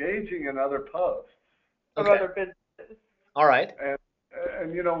and engaging in other posts. Of Okay. other businesses. All right.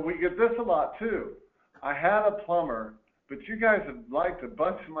 And you know, we get this a lot too. I had a plumber, but you guys have liked a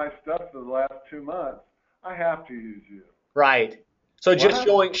bunch of my stuff for the last 2 months. I have to use you. Right. So just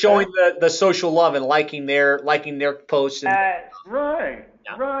showing the social love and liking their posts and Right,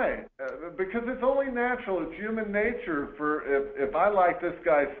 Yeah. right. Because it's only natural. It's human nature for if I like this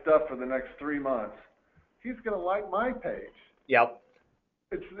guy's stuff for the next 3 months, he's going to like my page. Yep.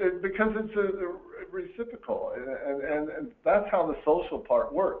 Because it's a reciprocal, and that's how the social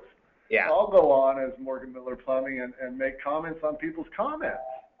part works. Yeah. I'll go on as Morgan Miller Plumbing and make comments on people's comments.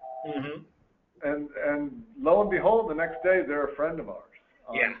 Mm-hmm. And lo and behold, the next day they're a friend of ours,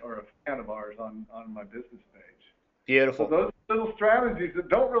 Yeah. or a fan of ours on my business page. Beautiful. So those little strategies that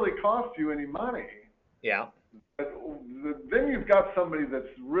don't really cost you any money, Yeah. but then you've got somebody that's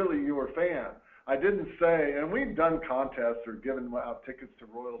really your fan. I didn't say, and we've done contests or given out tickets to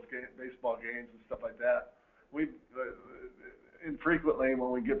Royals baseball games and stuff like that. We infrequently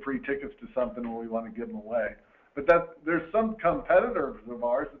when we get free tickets to something when we want to give them away. But there's some competitors of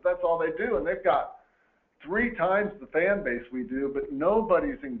ours that's all they do, and they've got 3 times the fan base we do, but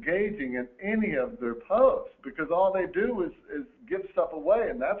nobody's engaging in any of their posts because all they do is give stuff away,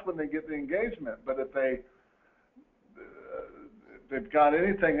 and that's when they get the engagement. But if they've got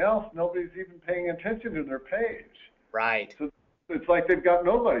anything else, nobody's even paying attention to their page. Right. So it's like they've got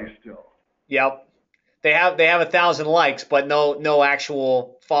nobody still. Yep. They have 1,000 likes, but no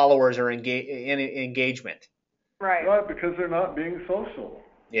actual followers or engagement. Right. Right, because they're not being social.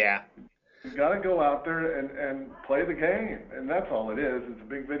 Yeah. You've got to go out there and play the game, and that's all it is. It's a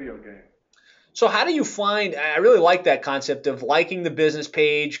big video game. So how do you find, I really like that concept of liking the business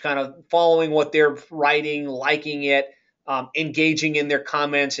page, kind of following what they're writing, liking it, engaging in their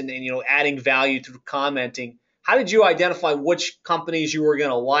comments and adding value through commenting. How did you identify which companies you were going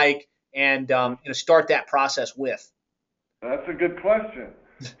to like and start that process with? That's a good question.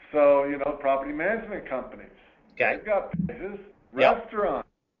 So, property management companies, Okay. they've got pages. Yep. Restaurants,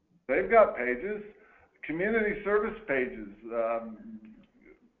 they've got pages. Community service pages,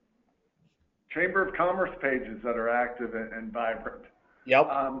 Chamber of Commerce pages that are active and vibrant. Yep.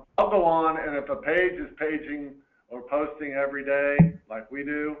 I'll go on, and if a page is paging or posting every day like we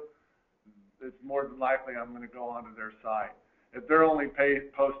do, it's more than likely I'm going to go onto their site. If they're only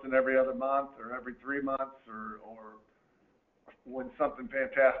posting every other month or every 3 months or when something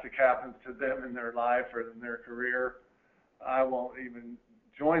fantastic happens to them in their life or in their career, I won't even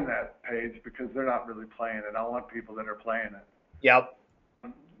join that page because they're not really playing it. I want people that are playing it. Yep.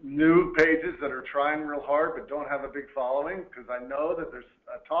 New pages that are trying real hard but don't have a big following, because I know that there's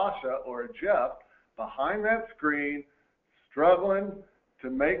a Tasha or a Jeff behind that screen struggling to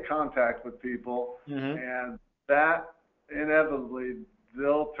make contact with people, and that inevitably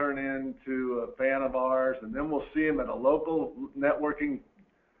they'll turn into a fan of ours, and then we'll see them at a local networking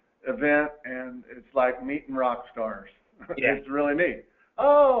event, and it's like meeting rock stars. Yeah. It's really neat.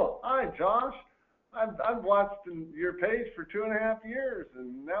 Oh, hi, Josh. I've watched your page for 2.5 years,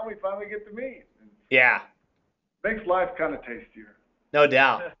 and now we finally get to meet. Yeah. Makes life kind of tastier. No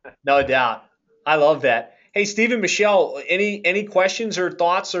doubt. No doubt. I love that. Hey, Steve and Michelle, any questions or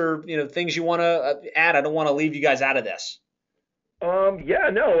thoughts or things you want to add? I don't want to leave you guys out of this.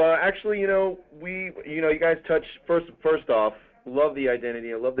 Actually, you guys touched first off, love the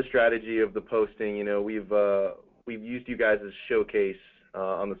identity. I love the strategy of the posting. We've used you guys as showcase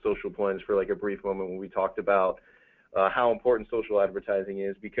on the social points for like a brief moment when we talked about how important social advertising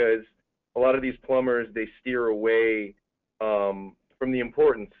is, because a lot of these plumbers, they steer away from the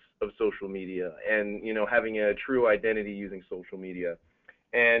importance of social media and, having a true identity using social media.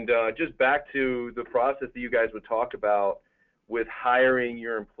 And just back to the process that you guys would talk about with hiring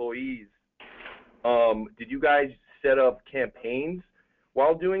your employees, did you guys set up campaigns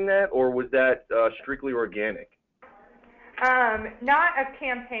while doing that, or was that strictly organic? Not a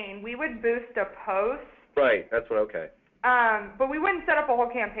campaign. We would boost a post. Right, that's what, okay. But we wouldn't set up a whole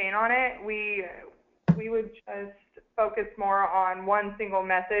campaign on it. We would just focus more on one single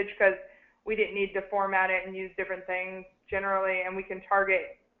message because we didn't need to format it and use different things generally, and we can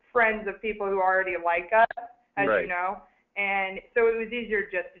target friends of people who already like us, as Right. you know. And so it was easier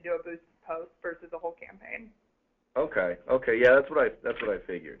just to do a boosted post versus a whole campaign. Okay, yeah, that's what I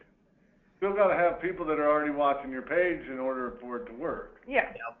figured. Still got to have people that are already watching your page in order for it to work.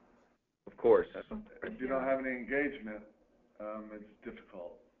 Yeah. Of course. If you don't have any engagement, it's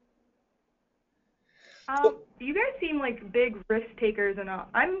difficult. You guys seem like big risk takers, and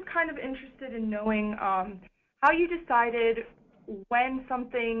I'm kind of interested in knowing how you decided when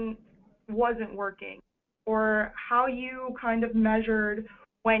something wasn't working, or how you kind of measured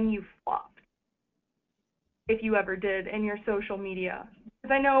when you flopped, if you ever did, in your social media.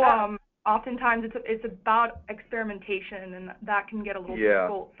 Because I know oftentimes it's about experimentation, and that can get a little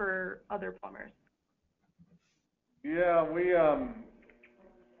difficult for other plumbers. Yeah, we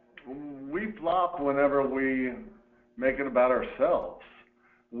flop whenever we make it about ourselves.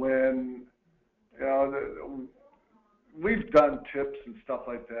 When, you know, we've done tips and stuff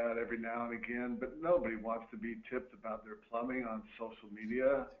like that every now and again, but nobody wants to be tipped about their plumbing on social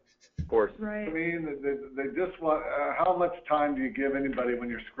media. Of course. Right. I mean, they just want, how much time do you give anybody when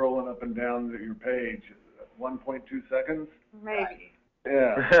you're scrolling up and down your page? 1.2 seconds? Maybe.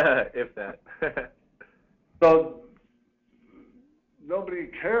 Yeah. If that. So nobody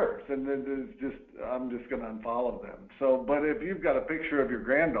cares, and then it's just, I'm just going to unfollow them. So, but if you've got a picture of your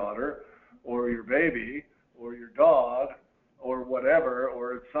granddaughter or your baby or your dog or whatever,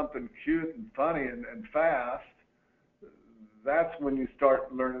 or it's something cute and funny and fast, that's when you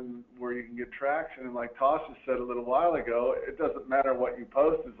start learning where you can get traction. And like Tasha said a little while ago, it doesn't matter what you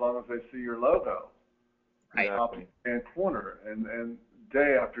post as long as they see your logo Right. top and corner and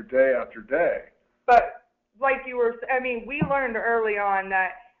day after day after day. But like you were, I mean, we learned early on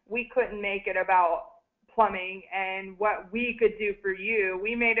that we couldn't make it about plumbing and what we could do for you.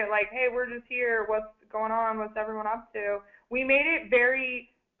 We made it like, hey, we're just here. What's going on? What's everyone up to? We made it very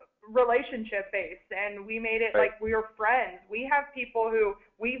relationship based, and we made it like we were friends. We have people who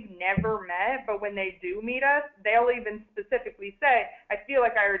we've never met, but when they do meet us, they'll even specifically say, I feel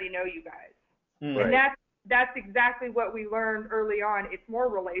like I already know you guys. And that's exactly what we learned early on. It's more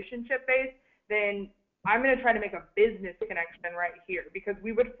relationship based than I'm going to try to make a business connection right here, because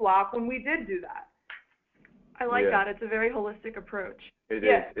we would flop when we did do that. I like that. It's a very holistic approach. It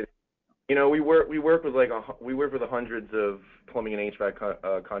is. You know, we work with the hundreds of plumbing and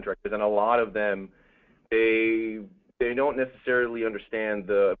HVAC contractors, and a lot of them, they don't necessarily understand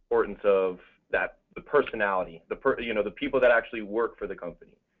the importance of that, the personality, the people that actually work for the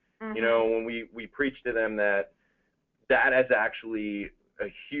company. Mm-hmm. You know, when we preach to them that is actually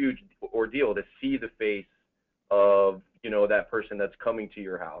a huge ordeal, to see the face of, that person that's coming to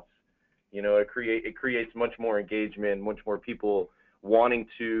your house. You know, it creates much more engagement, much more people wanting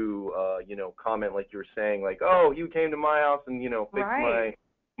to, comment, like you were saying, like, oh, you came to my house and, fixed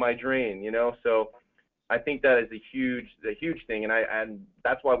my drain, So I think that is a huge thing, and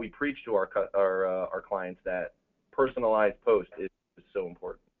that's why we preach to our clients that personalized post is so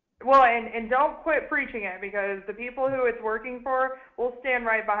important. Well, and don't quit preaching it, because the people who it's working for will stand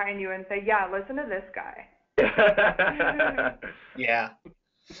right behind you and say, yeah, listen to this guy. Yeah.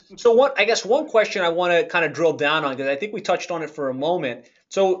 So one question I want to kind of drill down on, because I think we touched on it for a moment.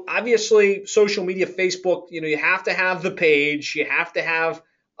 So obviously social media, Facebook, you have to have the page, you have to have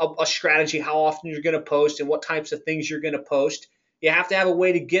a strategy, how often you're going to post and what types of things you're going to post. You have to have a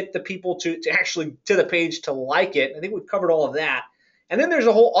way to get the people to actually to the page to like it. I think we've covered all of that. And then there's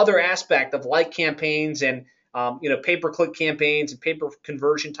a whole other aspect of like campaigns and pay-per-click campaigns and pay-per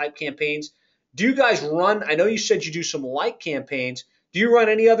conversion type campaigns. Do you guys run? I know you said you do some like campaigns. Do you run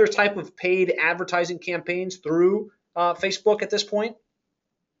any other type of paid advertising campaigns through Facebook at this point?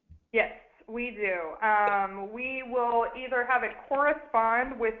 Yes, we do. We will either have it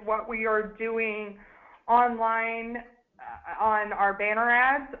correspond with what we are doing online on our banner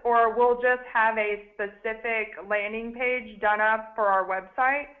ads, or we'll just have a specific landing page done up for our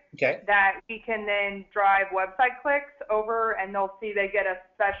website that we can then drive website clicks over, and they'll see they get a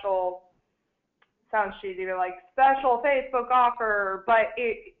special, sounds cheesy, they're like special Facebook offer, but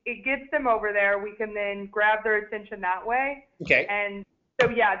it gets them over there. We can then grab their attention that way. Okay. And so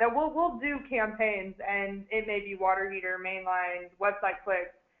that we'll do campaigns, and it may be water heater, main lines, website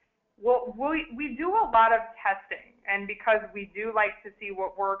clicks. We do a lot of testing, and because we do like to see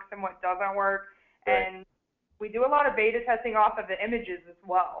what works and what doesn't work, and we do a lot of beta testing off of the images as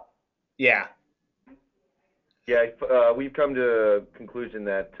well. Yeah. Yeah, we've come to a conclusion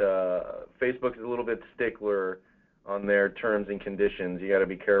that Facebook is a little bit stickler on their terms and conditions. You got to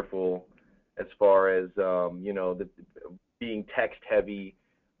be careful as far as being text heavy.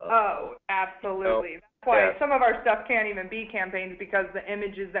 Oh, absolutely. That's why some of our stuff can't even be campaigns, because the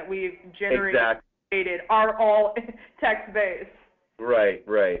images that we've generated are all text based. Right.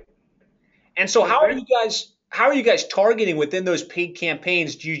 And so how are you guys targeting within those paid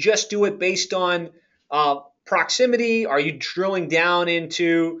campaigns? Do you just do it based on proximity? Are you drilling down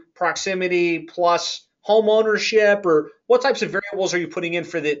into proximity plus home ownership, or what types of variables are you putting in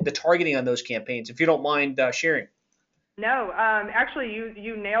for the targeting on those campaigns, if you don't mind sharing? No, actually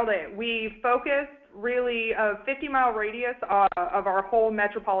you nailed it. We focus really a 50-mile radius of our whole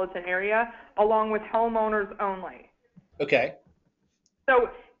metropolitan area, along with homeowners only. Okay. So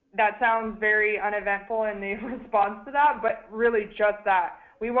that sounds very uneventful in the response to that, but really just that.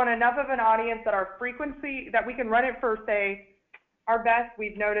 We want enough of an audience that our frequency, that we can run it for, say, our best,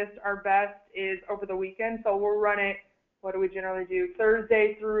 we've noticed our best is over the weekend. So we'll run it, what do we generally do,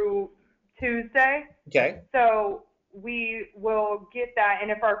 Thursday through Tuesday. Okay. So we will get that. And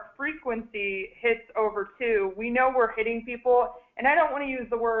if our frequency hits over 2, we know we're hitting people. And I don't want to use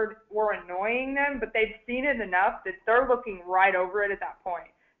the word we're annoying them, but they've seen it enough that they're looking right over it at that point.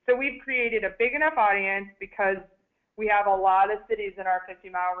 So we've created a big enough audience because we have a lot of cities in our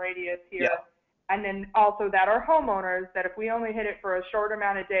 50-mile radius here. Yeah. And then also that are homeowners, that if we only hit it for a short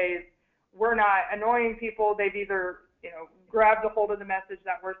amount of days, we're not annoying people. They've either, grabbed a hold of the message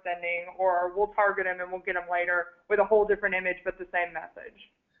that we're sending, or we'll target them and we'll get them later with a whole different image but the same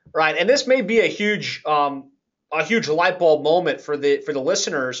message. Right. And this may be a huge light bulb moment for the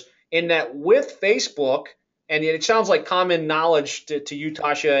listeners, in that with Facebook, and it sounds like common knowledge to you,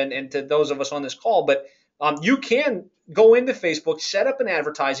 Tasha, and to those of us on this call, but you can go into Facebook, set up an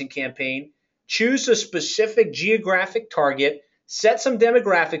advertising campaign, choose a specific geographic target, set some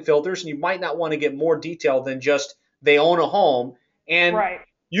demographic filters, and you might not want to get more detailed than just they own a home. And Right.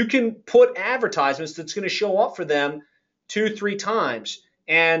 you can put advertisements that's going to show up for them 2-3 times.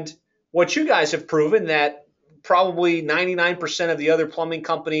 And what you guys have proven that probably 99% of the other plumbing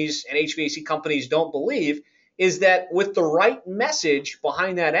companies and HVAC companies don't believe is that with the right message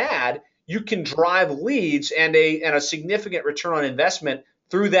behind that ad, you can drive leads and a significant return on investment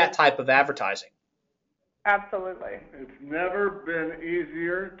through that type of advertising. Absolutely. It's never been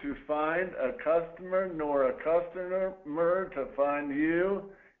easier to find a customer nor a customer to find you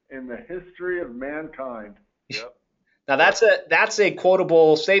in the history of mankind. Yep. Now that's a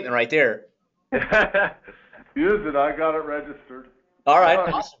quotable statement right there. Use it. I got it registered. All right.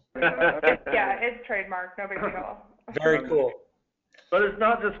 Awesome. Yeah, it's trademarked. No big deal. Very cool. But it's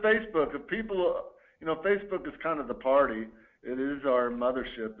not just Facebook. If people, Facebook is kind of the party. It is our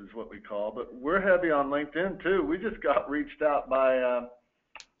mothership, is what we call. But we're heavy on LinkedIn too. We just got reached out by,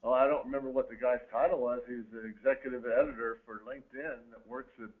 I don't remember what the guy's title was. He's the executive editor for LinkedIn that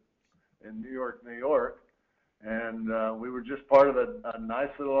works in New York. And we were just part of a nice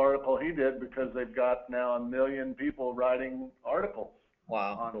little article he did, because they've got now 1 million people writing articles.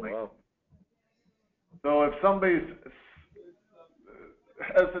 Wow. On LinkedIn. Wow. So if somebody's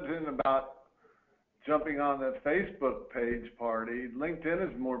hesitant about jumping on that Facebook page party, LinkedIn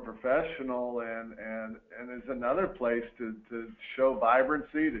is more professional and is another place to show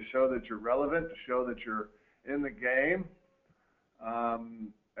vibrancy, to show that you're relevant, to show that you're in the game.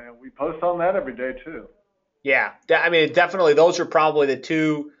 And we post on that every day too. Yeah, I mean, definitely those are probably the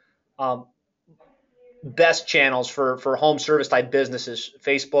two best channels for home service type businesses,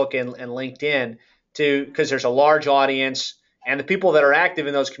 Facebook and LinkedIn, because there's a large audience, and the people that are active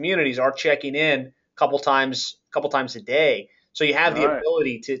in those communities are checking in a couple times a day. So you have the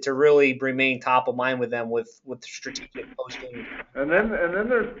ability to really remain top of mind with them with strategic posting. And then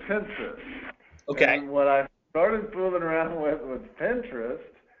there's Pinterest. Okay. And what I started fooling around with Pinterest,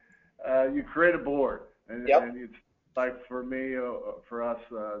 you create a board. And it's like for me, for us,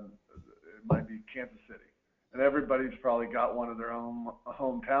 it might be Kansas City. And everybody's probably got one of their own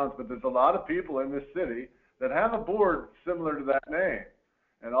hometowns, but there's a lot of people in this city that have a board similar to that name.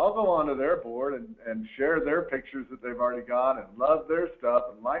 And I'll go onto their board and share their pictures that they've already got and love their stuff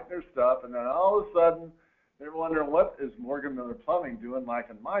and like their stuff. And then all of a sudden, they're wondering, what is Morgan Miller Plumbing doing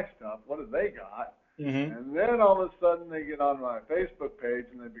liking my stuff? What have they got? Mm-hmm. And then all of a sudden, they get on my Facebook page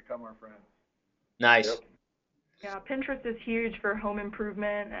and they become our friends. Nice. Yep. Yeah, Pinterest is huge for home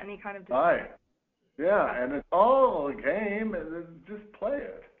improvement, any kind of design. Right. Yeah, and it's all a game, and just play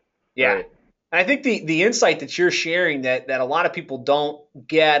it. Yeah. Right. I think the insight that you're sharing that a lot of people don't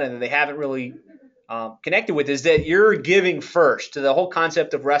get and they haven't really connected with is that you're giving first, to the whole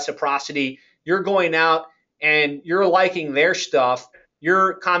concept of reciprocity. You're going out and you're liking their stuff.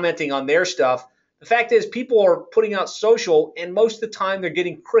 You're commenting on their stuff. The fact is, people are putting out social, and most of the time they're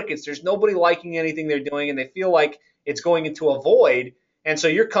getting crickets. There's nobody liking anything they're doing, and they feel like it's going into a void. And so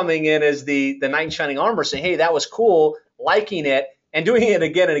you're coming in as the knight in shining armor, saying, hey, that was cool, liking it, and doing it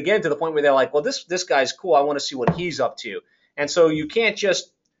again and again to the point where they're like, well, this guy's cool. I want to see what he's up to. And so you can't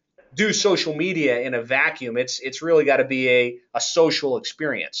just do social media in a vacuum. It's really got to be a social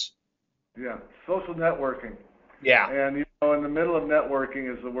experience. Yeah, social networking. Yeah. And, in the middle of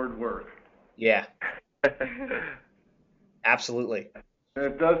networking is the word work. Yeah. Absolutely. And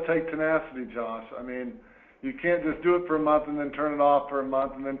it does take tenacity, Josh. I mean, You can't just do it for a month and then turn it off for a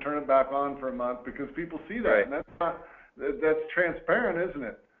month and then turn it back on for a month, because people see that. Right. And that's transparent, isn't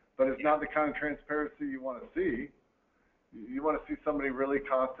it? But it's not the kind of transparency you want to see. You want to see somebody really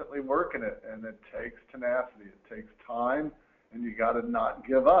constantly working it, and it takes tenacity. It takes time, and you got to not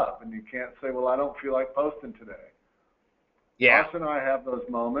give up. And you can't say, well, I don't feel like posting today. Yeah. Josh and I have those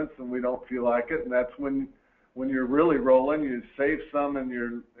moments, and we don't feel like it, and that's when you're really rolling. You save some in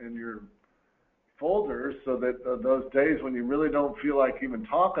your folders so that those days when you really don't feel like even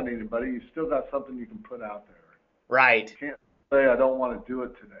talking to anybody, you still got something you can put out there. Right. You can't say I don't want to do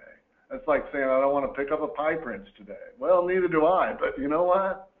it today. That's like saying I don't want to pick up a pipe wrench today. Well, neither do I, but you know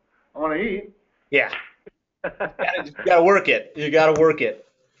what? I want to eat. Yeah. You got to work it. You got to work it.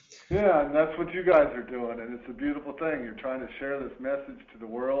 Yeah, and that's what you guys are doing, and it's a beautiful thing. You're trying to share this message to the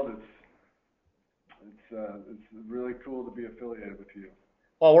world. It's really cool to be affiliated with you.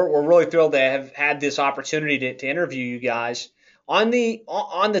 Well, we're really thrilled to have had this opportunity to interview you guys. On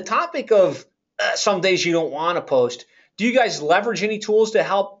the topic of some days you don't want to post, do you guys leverage any tools to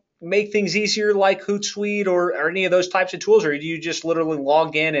help make things easier, like Hootsuite or any of those types of tools, or do you just literally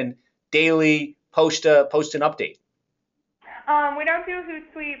log in and daily post an update? We don't do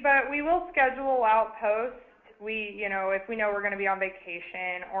Hootsuite, but we will schedule out posts. If we know we're going to be on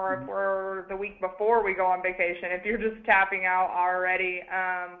vacation, or if we're the week before we go on vacation, if you're just tapping out already,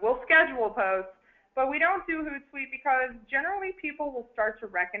 we'll schedule posts. But we don't do Hootsuite because generally people will start to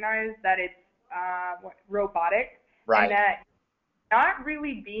recognize that it's robotic, Right. and that not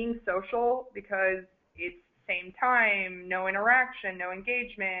really being social, because it's same time, no interaction, no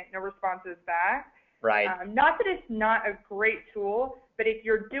engagement, no responses back. Right. Not that it's not a great tool, but if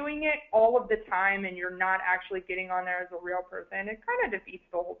you're doing it all of the time and you're not actually getting on there as a real person, it kind of defeats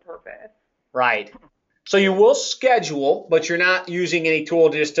the whole purpose. Right. So you will schedule, but you're not using any tool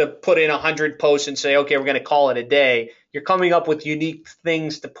just to put in 100 posts and say, okay, we're going to call it a day. You're coming up with unique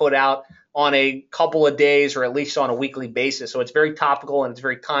things to put out on a couple of days, or at least on a weekly basis. So it's very topical and it's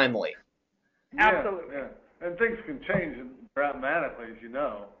very timely. Absolutely. Yeah. And things can change dramatically, as you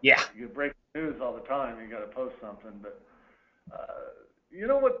know. Yeah. You get breaking news all the time. You got to post something. But you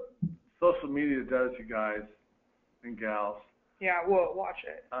know what social media does, you guys and gals? Yeah, we'll watch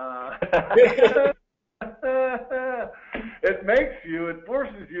it. It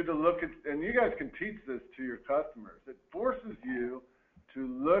forces you to look at, and you guys can teach this to your customers. It forces you to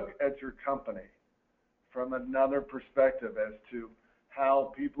look at your company from another perspective as to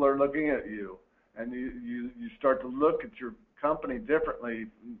how people are looking at you. And you start to look at your company differently.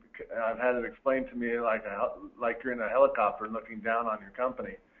 I've had it explained to me like you're in a helicopter looking down on your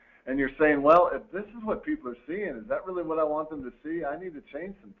company. And you're saying, well, if this is what people are seeing, is that really what I want them to see? I need to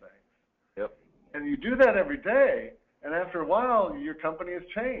change some things. Yep. And you do that every day, and after a while, your company has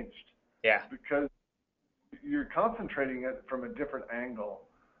changed. Yeah. Because you're concentrating it from a different angle,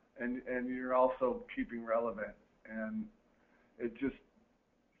 and you're also keeping relevant. And it just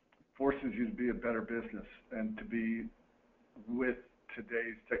forces you to be a better business and to be with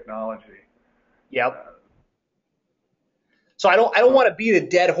today's technology. Yep. So I don't want to beat a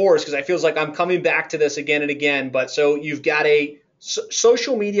dead horse, because I feels like I'm coming back to this again and again. But so you've got a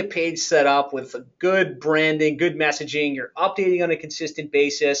social media page set up with good branding, good messaging. You're updating on a consistent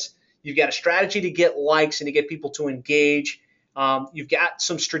basis. You've got a strategy to get likes and to get people to engage. You've got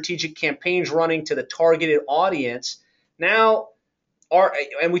some strategic campaigns running to the targeted audience. Now,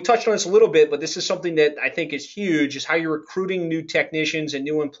 and we touched on this a little bit, but this is something that I think is huge, is how you're recruiting new technicians and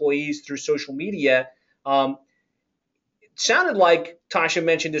new employees through social media. It sounded like Tasha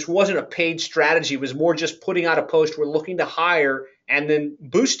mentioned this wasn't a paid strategy. It was more just putting out a post, we're looking to hire, and then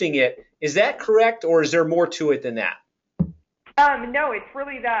boosting it. Is that correct, or is there more to it than that? No, it's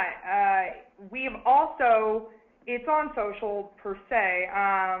really that. We've also, it's on social per se.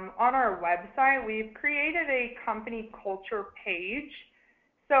 On our website, we've created a company culture page.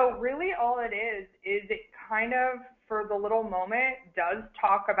 So really all it is it kind of, for the little moment, does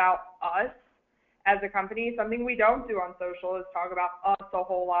talk about us as a company. Something we don't do on social is talk about us a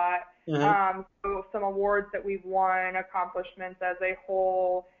whole lot. Mm-hmm. So some awards that we've won, accomplishments as a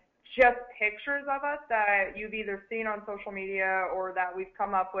whole, just pictures of us that you've either seen on social media or that we've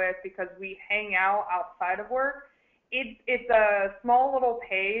come up with because we hang out outside of work. It's a small little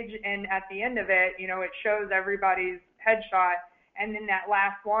page, and at the end of it, it shows everybody's headshot, and then that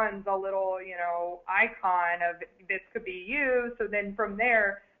last one's a little, icon of this could be you. So then from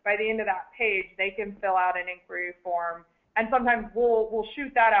there, by the end of that page, they can fill out an inquiry form. And sometimes we'll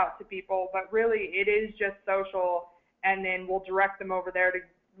shoot that out to people, but really it is just social, and then we'll direct them over there to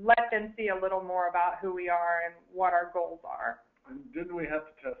let them see a little more about who we are and what our goals are. And didn't we have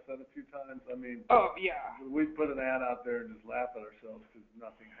to test that a few times? I mean, Oh, yeah. we'd put an ad out there and just laugh at ourselves because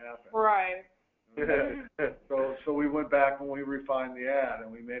nothing happened. Right. So we went back and we refined the ad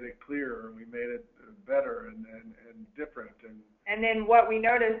and we made it clearer and we made it better and different. And then what we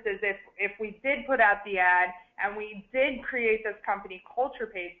noticed is if we did put out the ad and we did create this company culture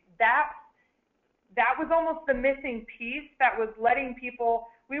page, that was almost the missing piece that was letting people,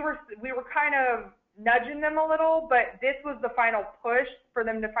 we were kind of nudging them a little, but this was the final push for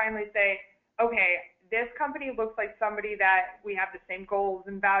them to finally say, okay, this company looks like somebody that we have the same goals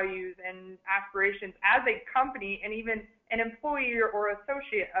and values and aspirations as a company, and even an employee or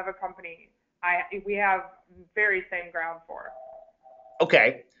associate of a company. We have very same ground for.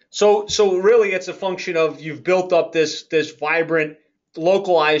 Okay. So really it's a function of you've built up this vibrant,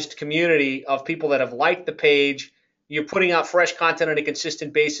 localized community of people that have liked the page. You're putting out fresh content on a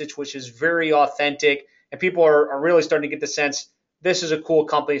consistent basis, which is very authentic, and people are really starting to get the sense this is a cool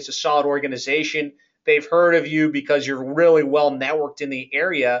company. It's a solid organization. They've heard of you because you're really well networked in the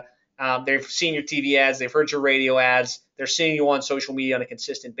area. They've seen your TV ads. They've heard your radio ads. They're seeing you on social media on a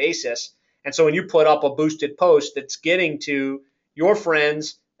consistent basis. And so when you put up a boosted post that's getting to your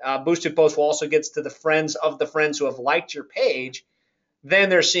friends, boosted post will also get to the friends of the friends who have liked your page, then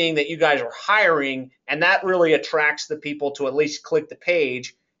they're seeing that you guys are hiring, and that really attracts the people to at least click the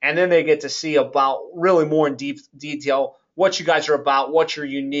page, and then they get to see about really more in deep detail what you guys are about, what your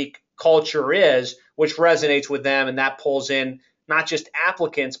unique culture is, which resonates with them, and that pulls in not just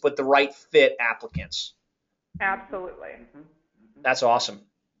applicants, but the right fit applicants. Absolutely. That's awesome.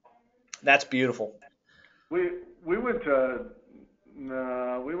 That's beautiful. We went to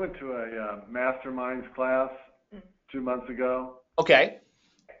a masterminds class 2 months ago. Okay.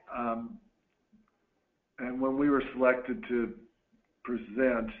 And when we were selected to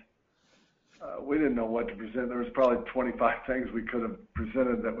present, we didn't know what to present. There was probably 25 things we could have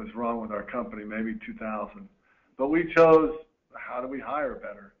presented that was wrong with our company, maybe 2,000. But we chose, how do we hire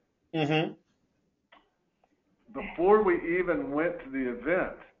better? Mm-hmm. Before we even went to the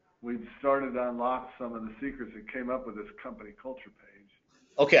event, we'd started to unlock some of the secrets that came up with this company culture page.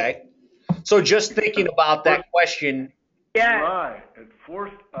 Okay. So just thinking about that question. Yeah. Right. It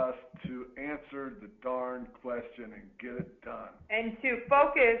forced us to answer the darn question and get it done. And to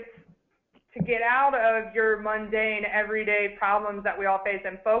focus, to get out of your mundane, everyday problems that we all face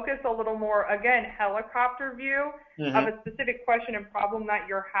and focus a little more, again, helicopter view of a specific question and problem that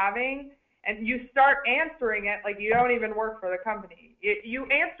you're having. And you start answering it like you don't even work for the company. You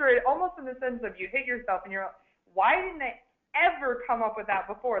answer it almost in the sense of you hit yourself and you're like, why didn't I ever come up with that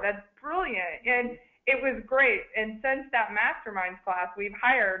before? That's brilliant. And it was great. And since that masterminds class, we've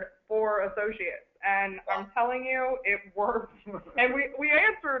hired 4 associates. And I'm telling you, it worked. And we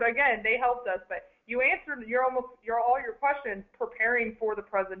answered, again, they helped us, but you answered all your questions preparing for the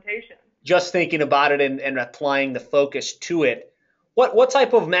presentation. Just thinking about it and applying the focus to it. What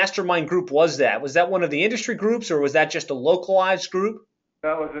type of mastermind group was that? Was that one of the industry groups, or was that just a localized group?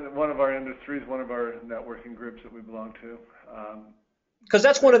 That was in one of our industries, one of our networking groups that we belong to. Because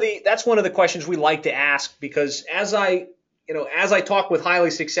that's one of the questions we like to ask. Because as I talk with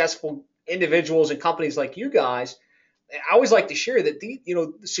highly successful individuals and companies like you guys, I always like to share that the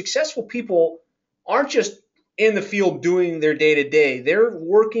successful people aren't just in the field doing their day to day. They're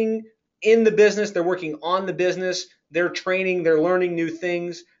working in the business. They're working on the business. They're training, they're learning new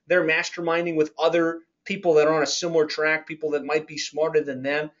things, they're masterminding with other people that are on a similar track, people that might be smarter than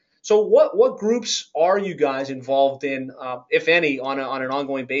them. So what groups are you guys involved in, if any, on an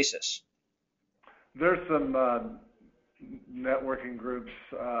ongoing basis? There's some networking groups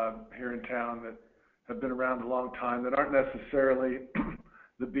here in town that have been around a long time that aren't necessarily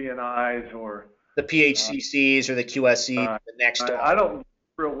the BNIs or the PHCCs or the QSC, the next. I don't do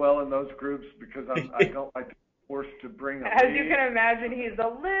real well in those groups because I don't like to forced to bring a As lead. you can imagine, he's a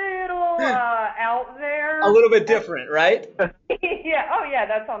little out there. A little bit different, right? Yeah. Oh, yeah.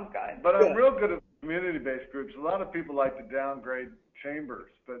 That sounds good. But I'm real good at community-based groups. A lot of people like to downgrade chambers,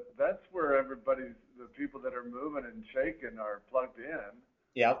 but that's where the people that are moving and shaking are plugged in.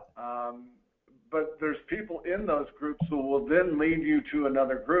 Yep. But there's people in those groups who will then lead you to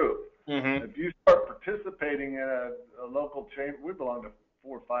another group. Mm-hmm. If you start participating in a local chamber, we belong to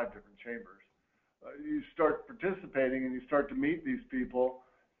 4 or 5 different chambers. You start participating and you start to meet these people,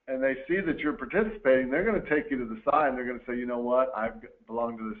 and they see that you're participating. They're going to take you to the side and they're going to say, you know what, I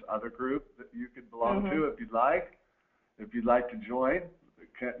belong to this other group that you could belong to if you'd like. If you'd like to join,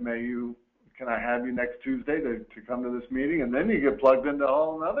 can I have you next Tuesday to come to this meeting? And then you get plugged into a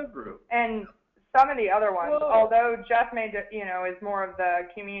whole another group. And some of the other ones, although Jeff is more of the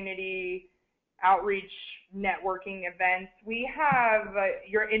community outreach networking events. We have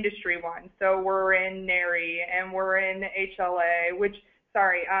your industry one. So we're in NARI and we're in HLA,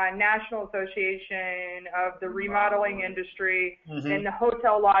 National Association of the Remodeling Industry, and the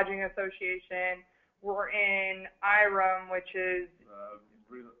Hotel Lodging Association. We're in IREM, which is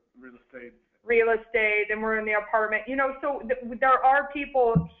real estate, and we're in the apartment. So there are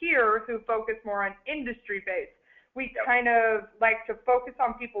people here who focus more on industry based. We kind of like to focus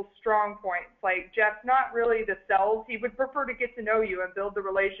on people's strong points. Like Jeff's not really the sales. He would prefer to get to know you and build the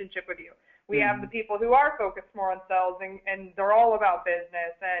relationship with you. We have the people who are focused more on sales, and they're all about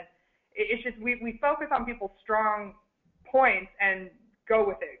business. And it's just we focus on people's strong points and go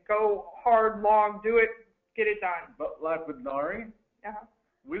with it. Go hard, long, do it, get it done. But like with NARI,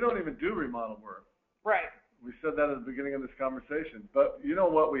 we don't even do remodel work. Right. We said that at the beginning of this conversation. But you know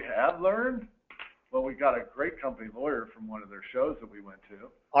what we have learned? Well, we got a great company lawyer from one of their shows that we went to.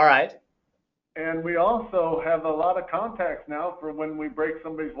 All right. And we also have a lot of contacts now for when we break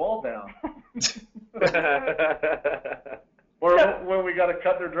somebody's wall down. Or when we got to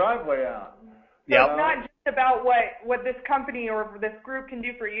cut their driveway out. So it's not just about what this company or this group can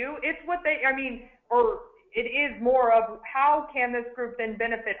do for you. It's what it is more of how can this group then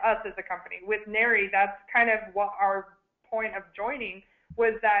benefit us as a company. With NARI, that's kind of what our point of joining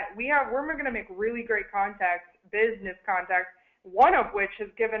was, that we're going to make really great contacts, business contacts, one of which has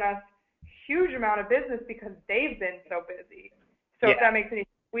given us huge amount of business because they've been so busy. So if that makes any sense,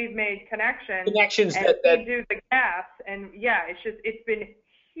 we've made connections and they do the gas, and it's been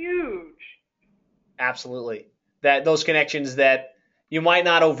huge. Absolutely. Those connections that you might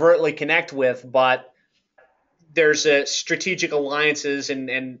not overtly connect with, but there's strategic alliances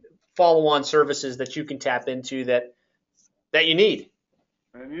and follow-on services that you can tap into that you need.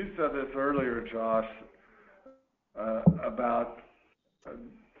 And you said this earlier, Josh, about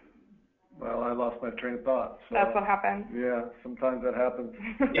well, I lost my train of thought. So, that's what happened. Yeah, sometimes that happens.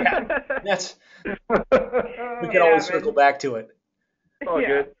 We can always circle back to it. Oh,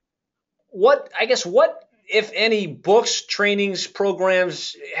 good. What, if any, books, trainings,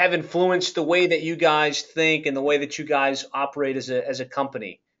 programs have influenced the way that you guys think and the way that you guys operate as a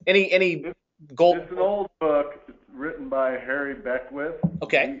company? Any gold? It's an old book written by Harry Beckwith.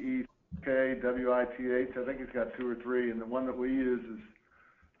 Okay. Beckwith. I think he's got 2 or 3, and the one that we use is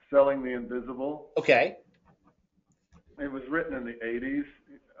Selling the Invisible. Okay. It was written in the 80s.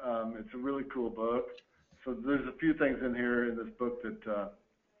 It's a really cool book. So there's a few things in here in this book that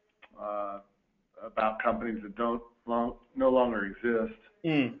about companies that no longer exist.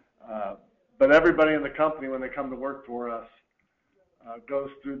 But everybody in the company, when they come to work for us, goes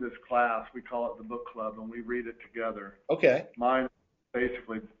through this class. We call it the book club, and we read it together. Okay. Mine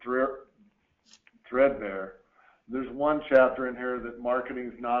basically threadbare. There's one chapter in here that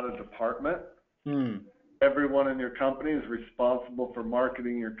marketing is not a department. Everyone in your company is responsible for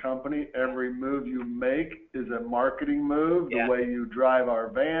marketing your company. Every move you make is a marketing move. The way you drive our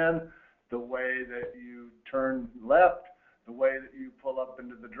van, the way that you turn left, the way that you pull up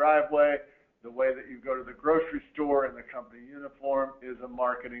into the driveway, the way that you go to the grocery store in the company uniform is a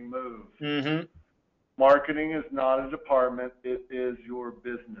marketing move. Marketing is not a department. It is your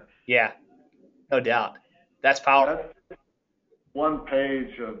business. Yeah, no doubt. That's powerful. That's one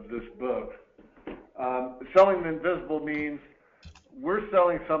page of this book. Selling the invisible means we're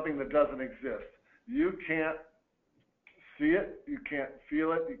selling something that doesn't exist. You can't see it, you can't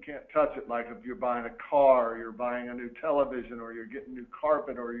feel it, you can't touch it. Like if you're buying a car, or you're buying a new television, or you're getting new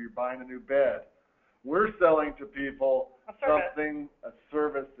carpet, or you're buying a new bed. We're selling to people a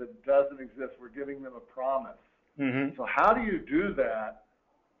service that doesn't exist. We're giving them a promise. So how do you do that?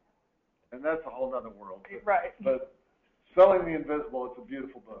 And that's a whole other world. Right. But Selling the Invisible, it's a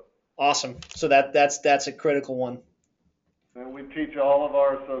beautiful book. Awesome. So that's a critical one. And we teach all of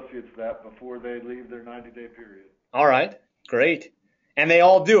our associates that before they leave their 90-day period. All right. Great. And they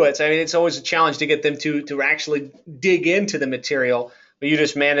all do it. So, I mean, it's always a challenge to get them to actually dig into the material, but you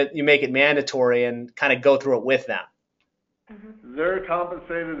just you make it mandatory and kind of go through it with them. They're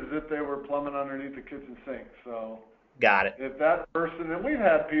compensated as if they were plumbing underneath the kitchen sink. So got it. If that person, and we've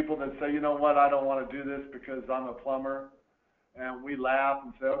had people that say, you know what, I don't want to do this because I'm a plumber. And we laugh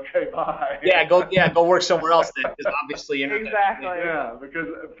and say, okay, bye. Go work somewhere else then, because obviously you're not. Exactly. Yeah, because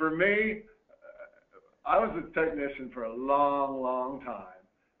for me, I was a technician for a long, long time.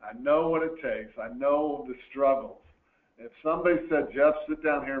 I know what it takes. I know the struggles. If somebody said, Jeff, sit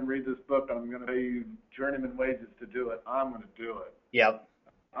down here and read this book, and I'm going to pay you journeyman wages to do it, I'm going to do it. Yep.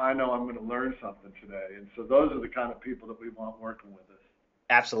 I know I'm going to learn something today. And so those are the kind of people that we want working with us.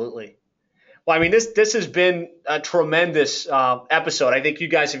 Absolutely. Well, I mean, this has been a tremendous episode. I think you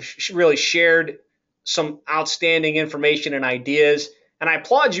guys have really shared some outstanding information and ideas, and I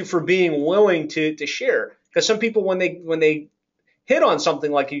applaud you for being willing to share. Because some people, when they hit on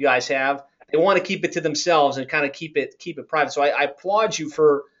something like you guys have, they want to keep it to themselves and kind of keep it private. So I applaud you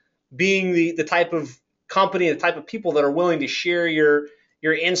for being the type of company, the type of people that are willing to share your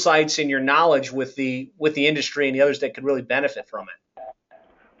insights and your knowledge with the industry and the others that could really benefit from it.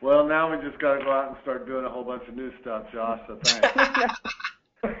 Well, now we just got to go out and start doing a whole bunch of new stuff, Josh, so thanks.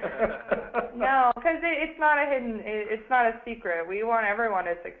 No, because it's not it's not a secret. We want everyone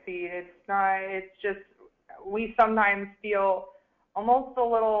to succeed. It's just, we sometimes feel almost a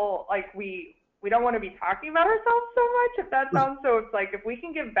little like we don't want to be talking about ourselves so much, if that sounds so. It's like, if we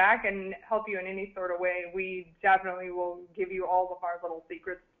can give back and help you in any sort of way, we definitely will give you all of our little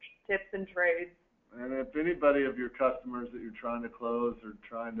secrets, tips, and trades. And if anybody of your customers that you're trying to close or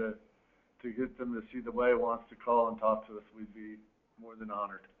trying to get them to see the way wants to call and talk to us, we'd be more than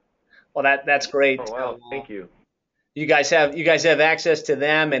honored. Well, that's great. Oh, wow. Thank you. You guys have access to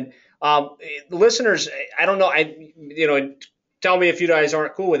them, and listeners, I don't know, tell me if you guys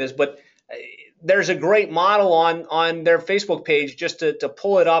aren't cool with this, but there's a great model on their Facebook page just to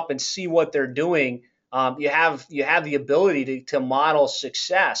pull it up and see what they're doing. You have the ability to model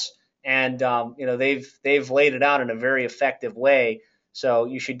success. And they've laid it out in a very effective way. So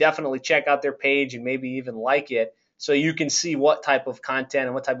you should definitely check out their page and maybe even like it, so you can see what type of content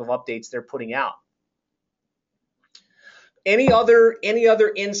and what type of updates they're putting out. Any other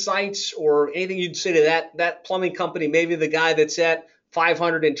insights or anything you'd say to that plumbing company? Maybe the guy that's at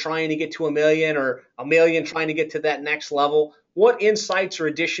 500 and trying to get to 1 million, or 1 million trying to get to that next level. What insights or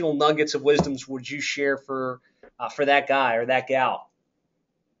additional nuggets of wisdoms would you share for that guy or that gal?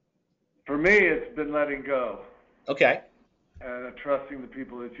 For me, it's been letting go. Okay. And trusting the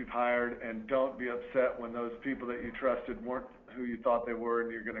people that you've hired, and don't be upset when those people that you trusted weren't who you thought they were,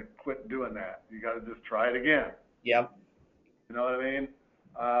 and you're going to quit doing that. You got to just try it again. Yep. You know what I mean?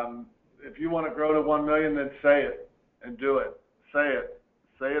 If you want to grow to 1 million, then say it and do it. Say it.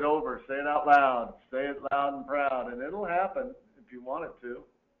 Say it over. Say it out loud. Say it loud and proud, and it'll happen if you want it to.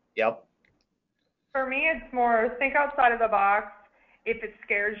 Yep. For me, it's more think outside of the box. If it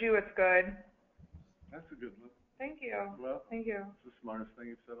scares you, it's good. That's a good one. Thank you. Well, thank you. It's the smartest thing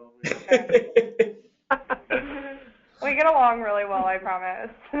you've said all week. We get along really well, I promise.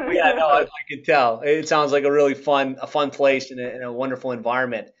 Yeah, no, I can tell. It sounds like a really fun place and a wonderful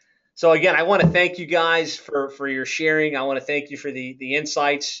environment. So again, I want to thank you guys for your sharing. I want to thank you for the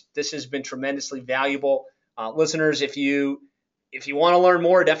insights. This has been tremendously valuable. Listeners, if you want to learn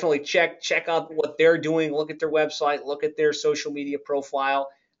more, definitely check out what they're doing. Look at their website. Look at their social media profile.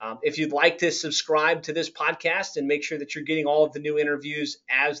 If you'd like to subscribe to this podcast and make sure that you're getting all of the new interviews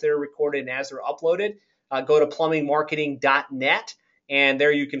as they're recorded and as they're uploaded, go to plumbingmarketing.net, and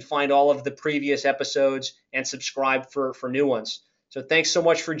there you can find all of the previous episodes and subscribe for new ones. So thanks so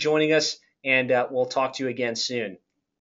much for joining us, and we'll talk to you again soon.